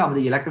derivative of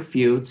the electric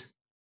field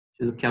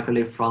should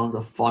calculate from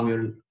the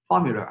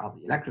formula of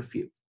the electric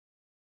field.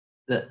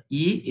 The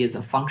E is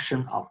a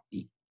function of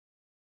D.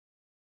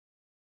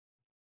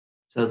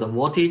 So the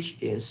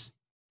voltage is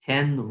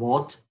 10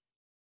 volt,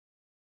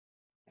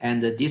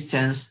 and the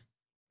distance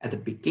at the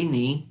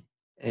beginning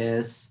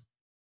is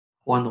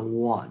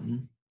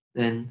 0.1.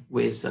 Then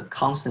with a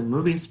constant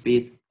moving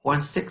speed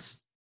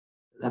 0.6,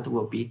 that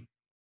will be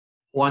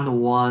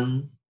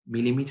 0.1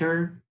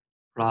 millimeter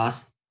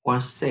plus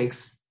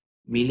 0.6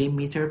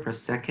 millimeter per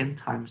second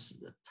times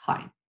the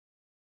time.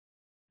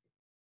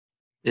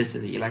 This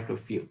is the electric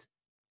field.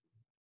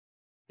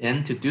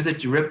 Then to do the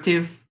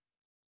derivative,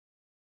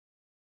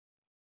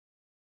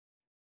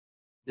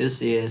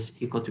 this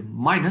is equal to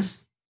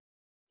minus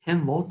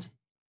 10 volt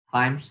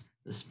times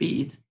the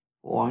speed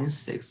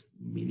 0.6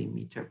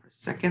 millimeter per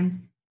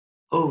second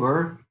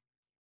over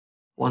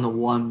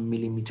 0.1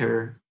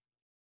 millimeter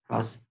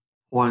plus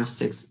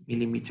 0.6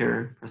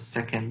 millimeter per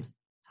second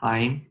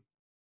time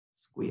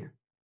square.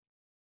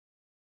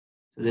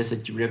 So this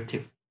is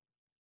derivative,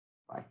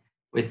 right?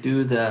 We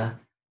do the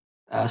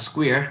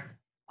square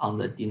on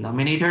the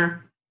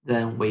denominator,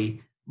 then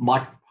we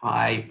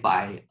multiply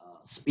by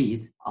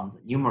speed on the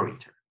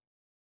numerator.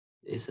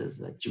 This is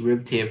the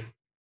derivative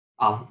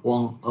of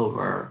 1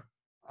 over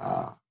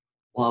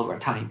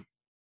time.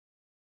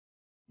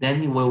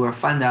 Then we will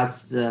find out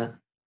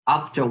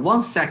after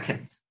 1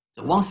 second.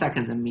 So 1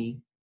 second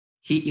means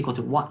t equal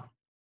to 1.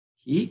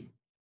 T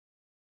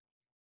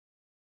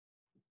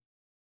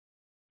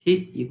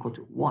equal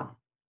to 1.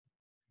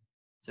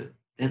 So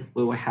then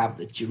we will have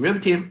the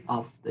derivative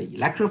of the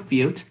electric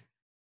field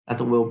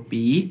that will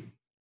be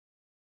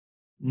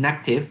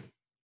negative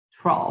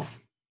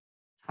 12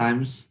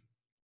 times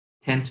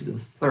 10 to the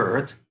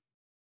third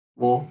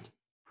volt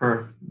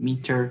per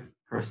meter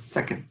per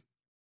second.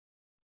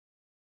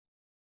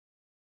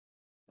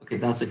 Okay,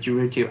 that's the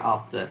derivative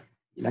of the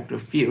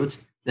electric field.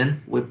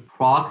 Then we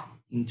plug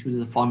into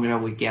the formula,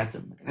 we get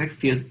the magnetic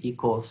field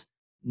equals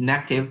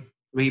negative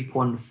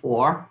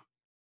 3.4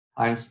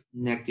 times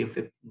negative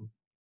 15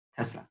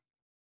 Tesla.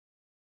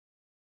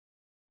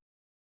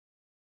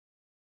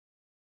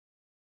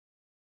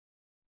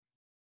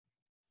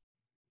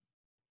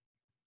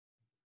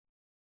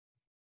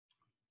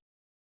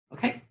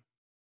 Okay,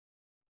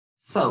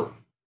 so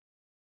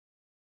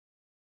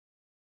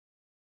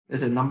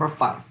this is number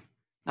 5.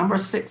 Number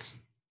 6,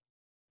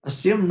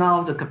 assume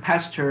now the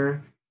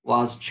capacitor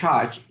was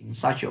charged in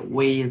such a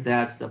way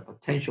that the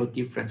potential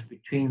difference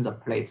between the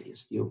plates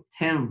is still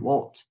 10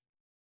 volts.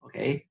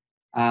 Okay,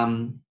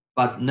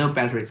 but no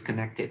battery is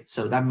connected.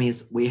 So that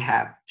means we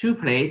have 2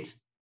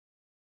 plates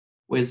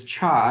with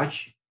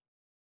charge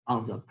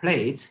on the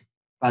plate,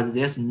 but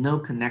there's no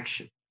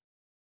connection.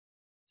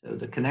 So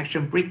the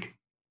connection break,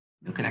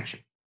 no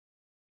connection.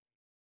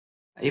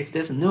 If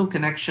there's no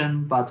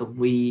connection, but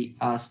we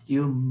are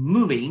still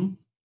moving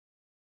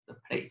the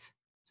plate,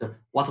 so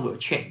what will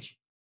change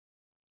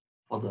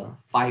for the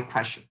 5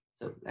 question?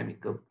 So let me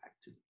go back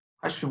to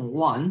question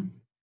 1.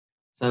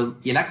 So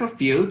electric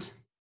field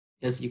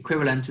is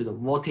equivalent to the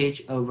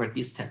voltage over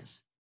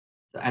distance.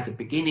 So at the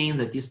beginning,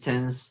 the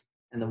distance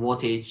and the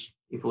voltage,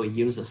 if we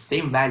use the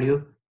same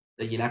value,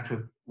 the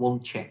electric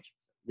won't change.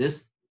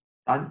 This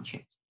doesn't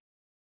change.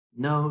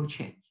 No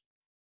change.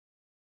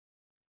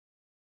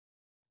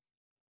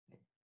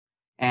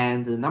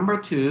 And number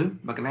 2,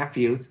 magnetic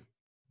field.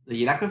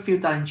 The electric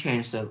field doesn't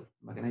change, so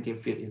magnetic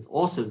field is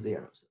also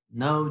 0. So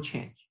no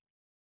change.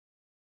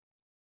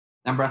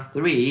 Number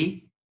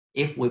 3,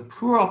 if we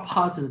pull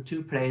apart the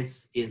 2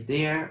 plates, is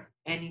there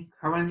any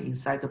current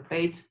inside the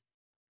plate?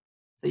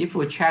 So if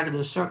we check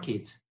the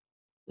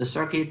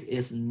circuit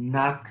is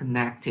not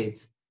connected.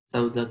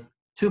 So the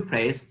 2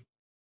 plates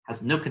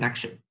has no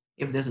connection.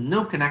 If there's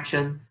no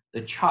connection,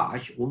 the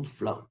charge won't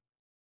flow.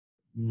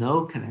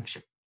 No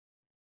connection.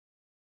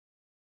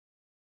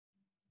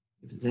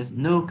 If there's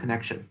no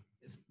connection,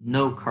 there's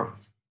no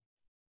current.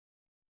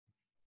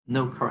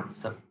 No current.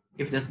 So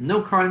if there's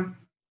no current,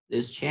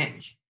 there's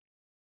change.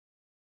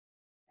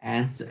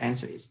 And the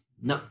answer is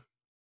no.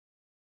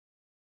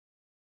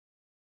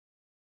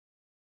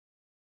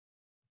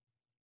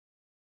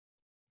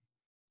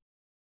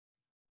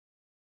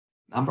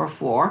 Number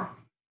 4,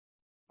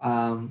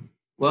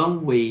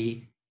 when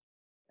we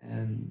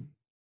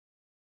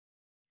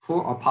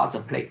pull apart the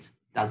plate,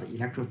 does the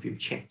electric field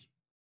change?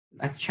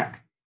 Let's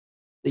check.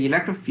 The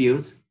electric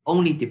field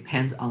only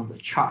depends on the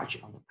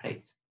charge on the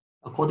plate.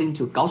 According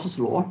to Gauss's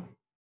law,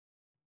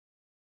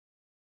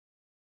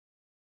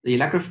 the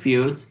electric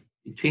field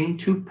between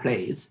 2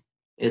 plates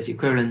is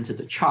equivalent to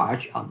the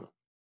charge on the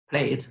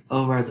plate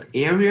over the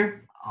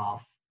area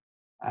of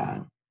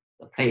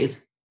the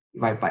plate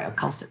divided by a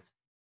constant.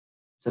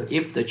 So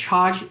if the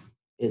charge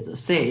is the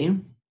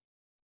same,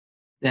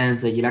 then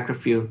the electric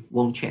field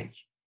won't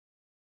change.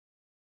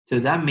 So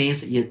that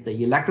means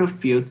the electric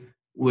field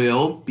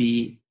will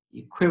be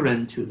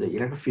equivalent to the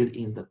electric field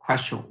in the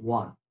question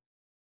 1.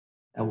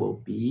 That will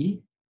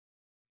be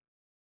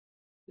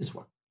this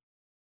one.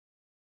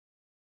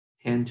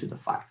 10 to the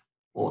 5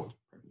 volt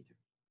per meter.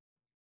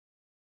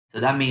 So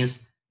that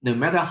means no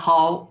matter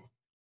how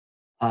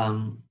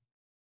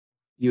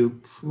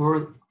you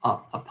pull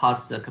apart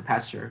the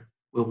capacitor,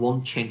 we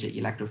won't change the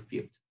electric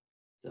field.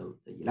 So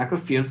the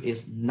electric field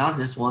is not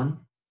this one,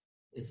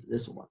 it's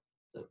this one.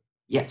 So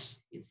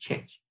yes, it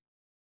changed.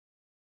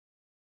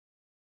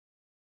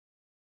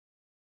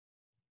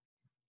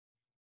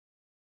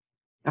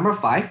 Number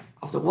 5,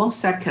 after 1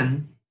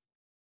 second,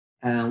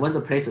 when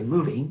the plates are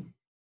moving,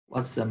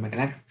 what's the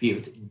magnetic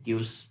field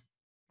induced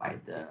by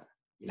the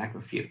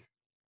electric field?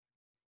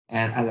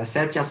 And as I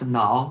said just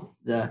now,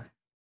 the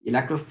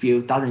electric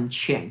field doesn't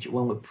change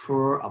when we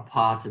pull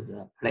apart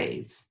the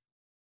plates.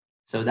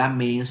 So that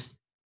means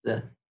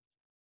the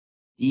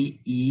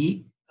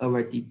dE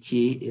over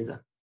dt is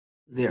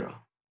 0.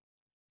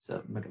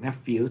 So magnetic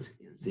field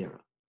is 0.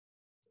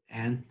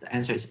 And the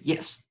answer is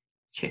yes,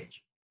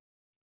 change.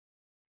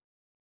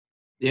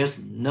 There's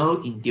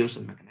no induced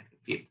magnetic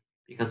field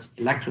because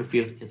electric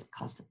field is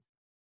constant.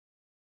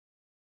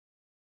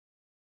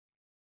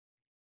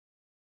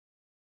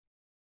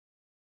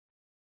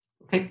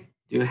 Okay,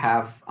 do you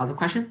have other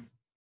question?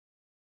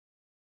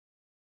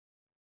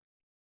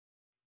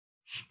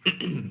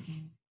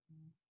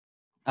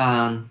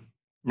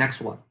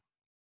 Next one.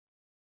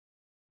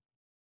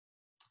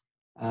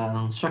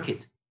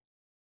 Circuit.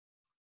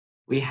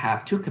 We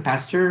have 2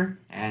 capacitor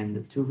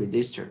and 2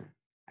 resistor.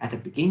 At the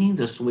beginning,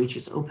 the switch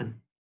is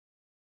open.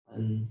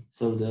 And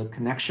so the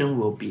connection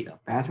will be a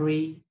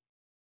battery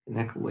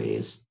connect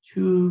with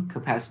 2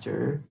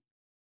 capacitor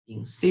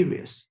in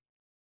series.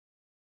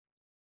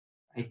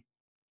 Right?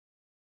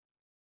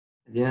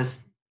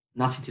 There's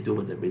nothing to do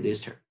with the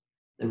resistor.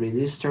 The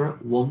resistor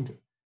won't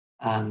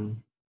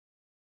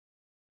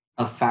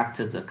affect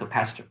the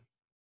capacitor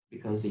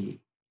because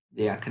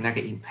they are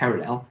connected in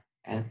parallel,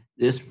 and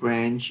this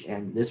branch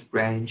and this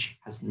branch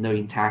has no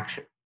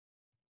interaction.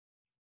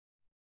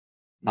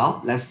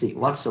 Now let's see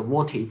what's the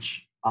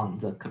voltage on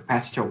the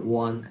capacitor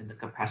 1 and the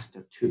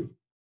capacitor 2.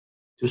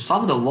 To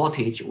solve the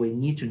voltage, we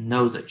need to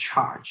know the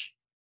charge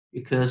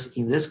because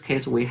in this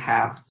case we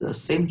have the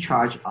same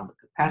charge on the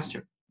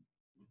capacitor.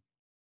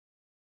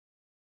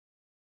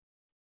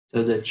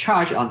 So the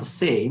charge are the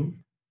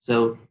same,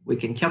 so we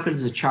can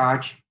calculate the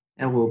charge.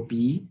 That will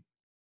be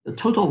the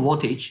total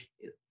voltage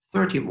is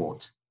 30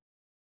 volts.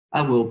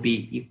 That will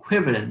be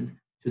equivalent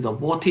to the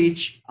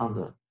voltage on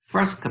the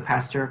first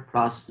capacitor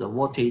plus the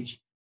voltage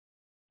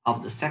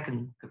of the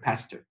second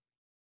capacitor.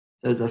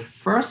 So the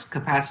first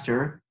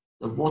capacitor,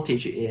 the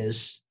voltage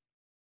is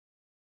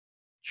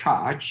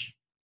charge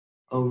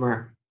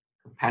over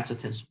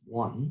capacitance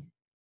 1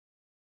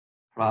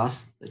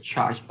 plus the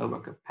charge over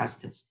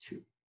capacitance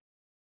 2.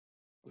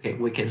 Okay,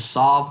 we can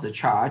solve the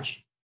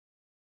charge.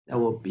 That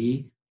will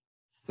be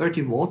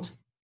 30 volt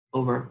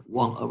over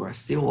 1 over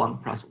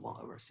C1 plus 1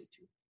 over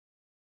C2.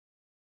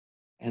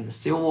 And the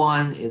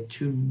C1 is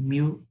 2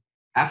 mu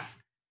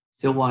F.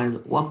 C1 is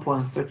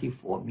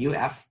 1.34 mu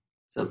F.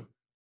 So the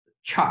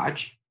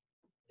charge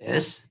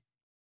is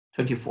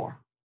 24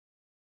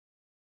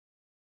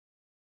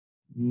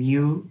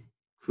 mu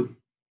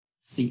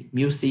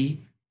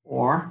C,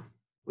 or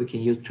we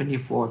can use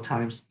 24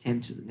 times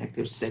 10 to the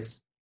negative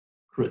 6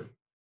 coulomb.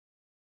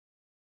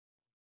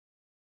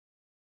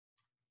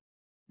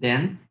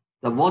 Then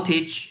the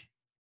voltage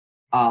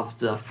of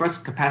the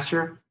first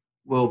capacitor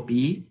will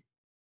be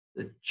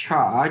the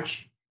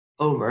charge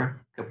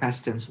over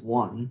capacitance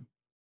 1.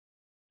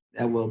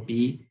 That will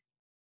be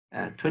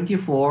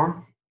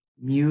 24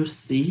 mu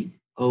C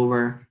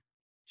over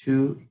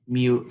 2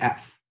 mu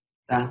F.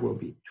 That will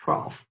be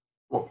 12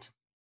 volt.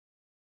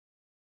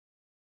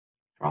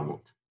 12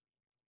 volt.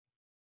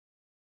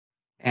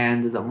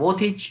 And the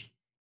voltage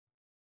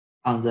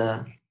on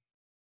the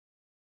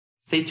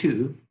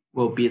C2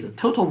 will be the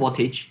total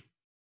voltage,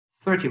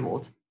 30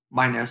 volt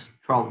minus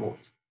 12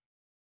 volt,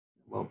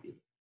 will be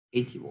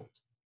 80 volt.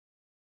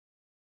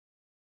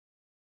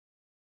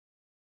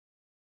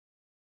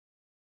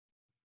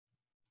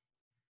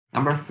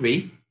 Number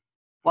 3,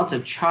 what's the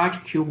charge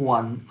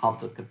Q1 of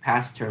the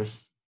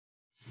capacitors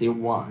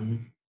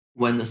C1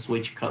 when the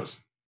switch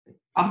closes?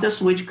 After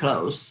switch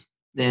close,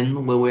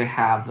 then we will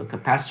have the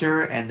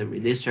capacitor and the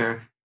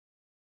resistor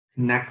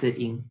connected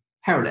in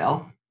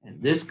parallel,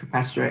 and this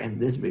capacitor and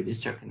this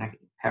resistor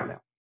connected in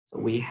parallel. So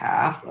we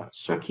have a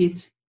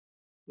circuit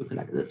looking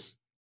like this.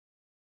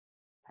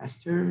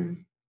 Capacitor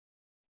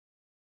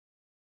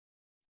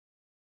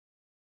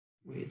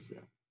with the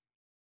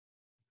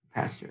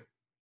capacitor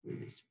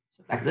resistor.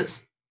 So like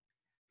this.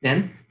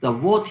 Then the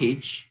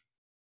voltage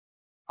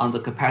on the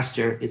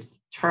capacitor is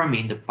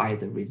determined by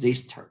the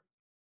resistor.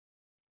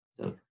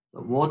 So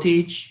the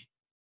voltage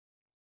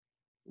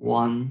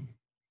 1,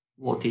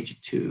 voltage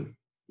 2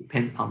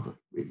 depends on the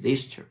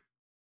resistor.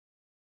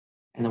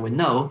 And we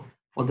know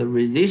for the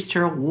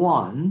resistor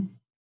 1,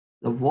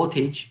 the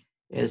voltage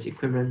is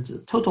equivalent to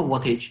the total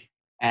voltage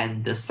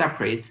and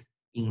separates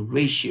in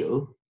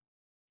ratio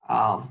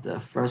of the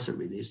first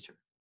resistor.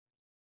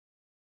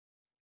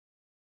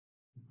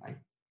 Right?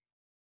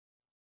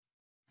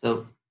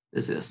 So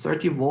this is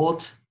 30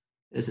 volt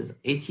This is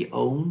 80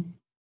 ohm.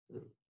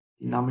 The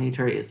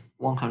denominator is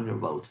 100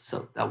 volt.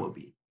 So that will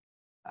be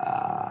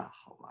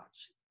how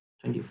much?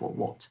 24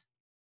 volt.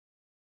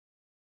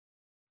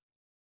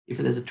 If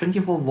it is a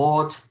 24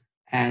 volt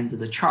and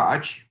the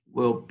charge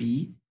will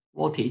be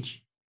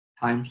voltage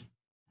times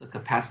the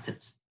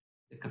capacitance.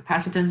 The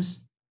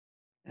capacitance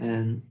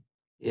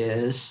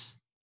is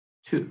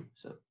 2.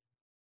 So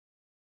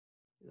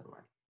is that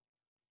right?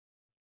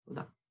 Hold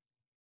on.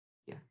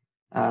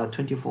 Yeah.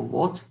 24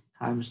 volt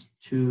times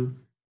 2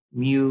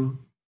 mu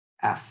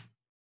F.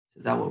 So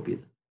that will be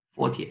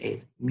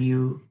 48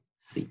 mu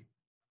C.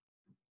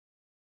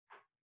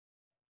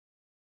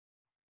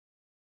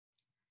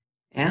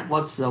 And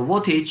what's the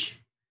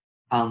voltage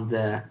on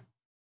the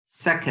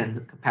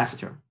second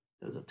capacitor?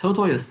 So the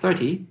total is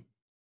 30.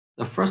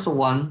 The first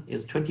one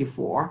is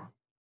 24.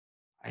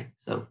 Right?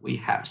 So we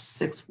have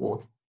 6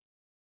 volt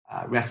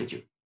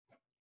residue.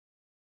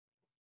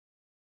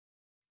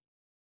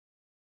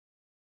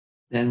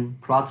 Then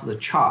plot the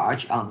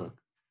charge on the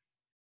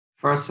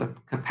first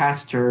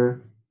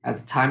capacitor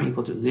at time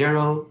equal to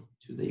 0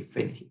 to the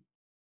infinity.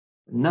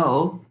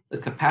 No, the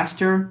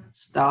capacitor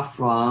starts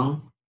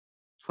from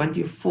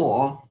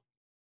 24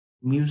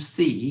 mu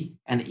C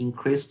and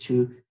increase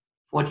to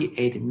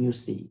 48 mu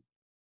C.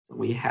 So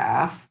we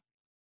have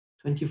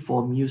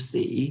 24 mu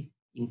C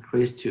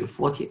increase to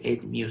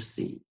 48 mu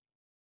C.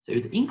 So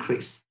it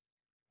increased,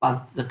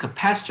 but the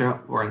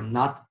capacitor will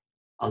not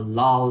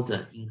allow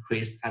the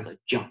increase as a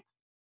jump.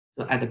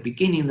 So at the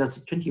beginning,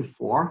 that's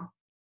 24.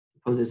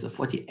 Suppose it's a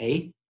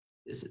 48.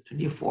 This is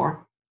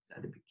 24. So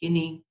at the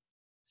beginning,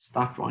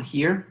 start from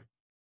here.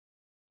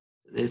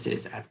 This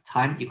is at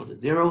time equal to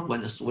 0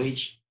 when the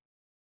switch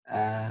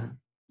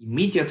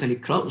immediately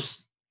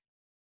close.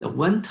 The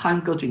when time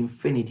go to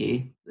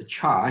infinity, the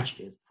charge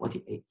is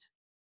 48.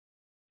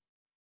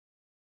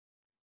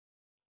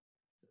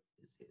 So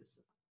this is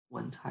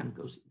when time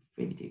goes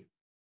infinity.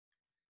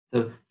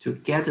 So to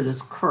get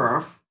this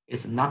curve,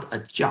 it's not a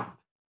jump.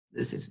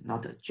 This is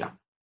not a jump.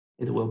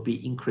 It will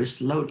be increased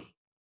slowly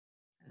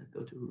and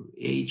go to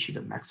reach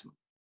the maximum.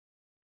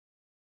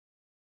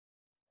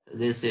 So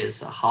this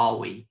is how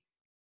we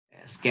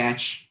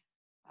sketch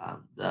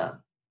the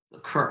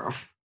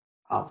curve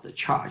of the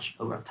charge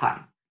over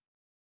time.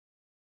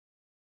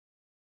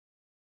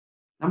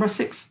 Number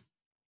 6,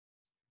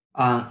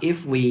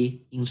 if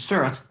we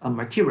insert a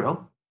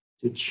material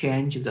to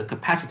change the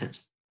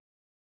capacitance,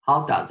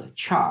 how does the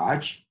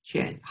charge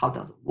change? How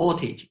does the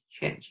voltage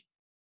change?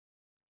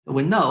 So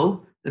we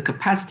know the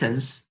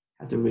capacitance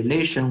has a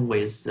relation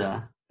with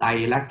the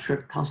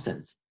dielectric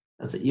constant.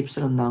 That's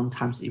epsilon naught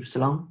times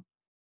epsilon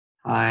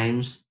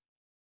times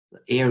the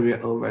area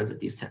over the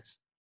distance.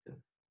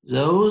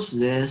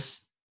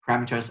 These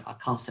parameters are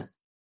constant.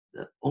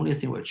 The only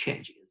thing will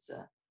change is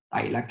the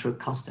dielectric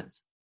constant.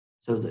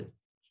 So the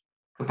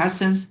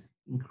capacitance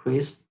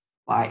increased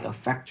by a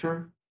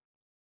factor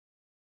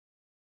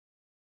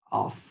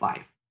of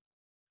 5.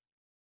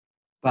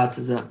 But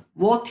the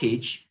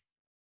voltage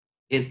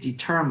is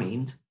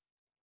determined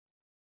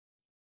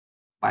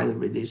by the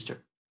resistor.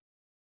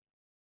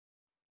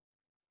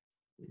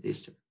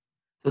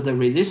 So the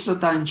resistor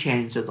doesn't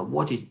change, so the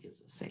voltage is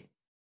the same.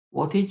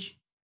 Voltage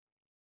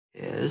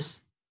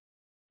is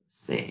the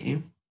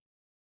same,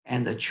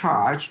 and the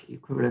charge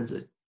equivalent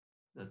to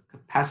the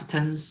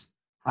capacitance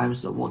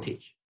times the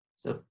voltage.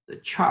 So the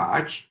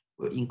charge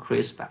will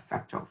increase by a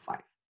factor of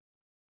 5.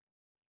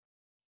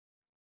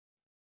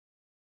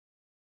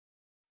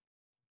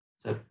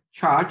 So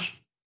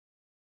charge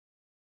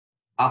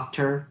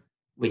after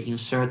we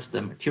insert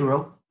the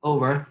material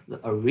over the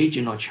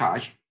original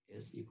charge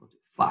is equal to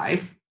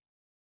 5.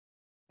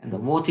 And the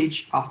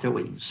voltage after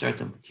we insert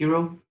the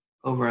material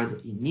over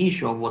the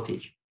initial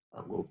voltage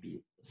will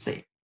be the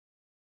same.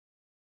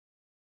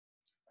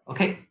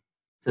 Okay,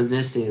 so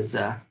this is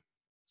a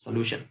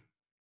solution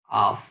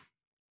of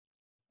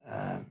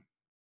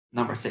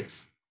number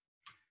 6.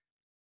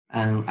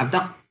 And I've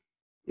done.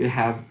 Do you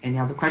have any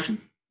other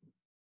question?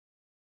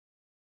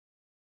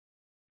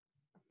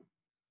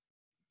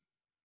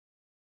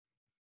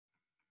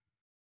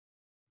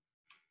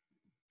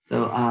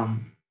 So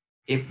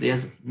if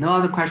there's no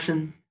other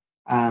question,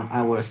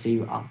 I will see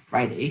you on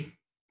Friday.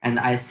 And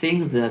I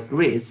think the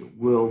grids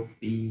will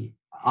be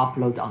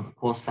uploaded on the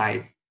course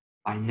site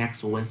by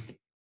next Wednesday.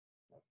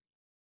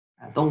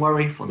 Don't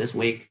worry for this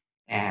week,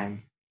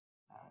 and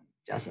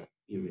just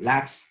be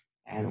relaxed,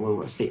 and we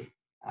will see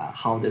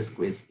how this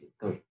quiz is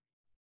going.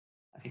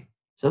 Okay,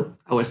 so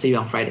I will see you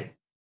on Friday.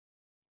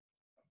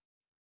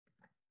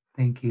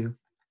 Thank you.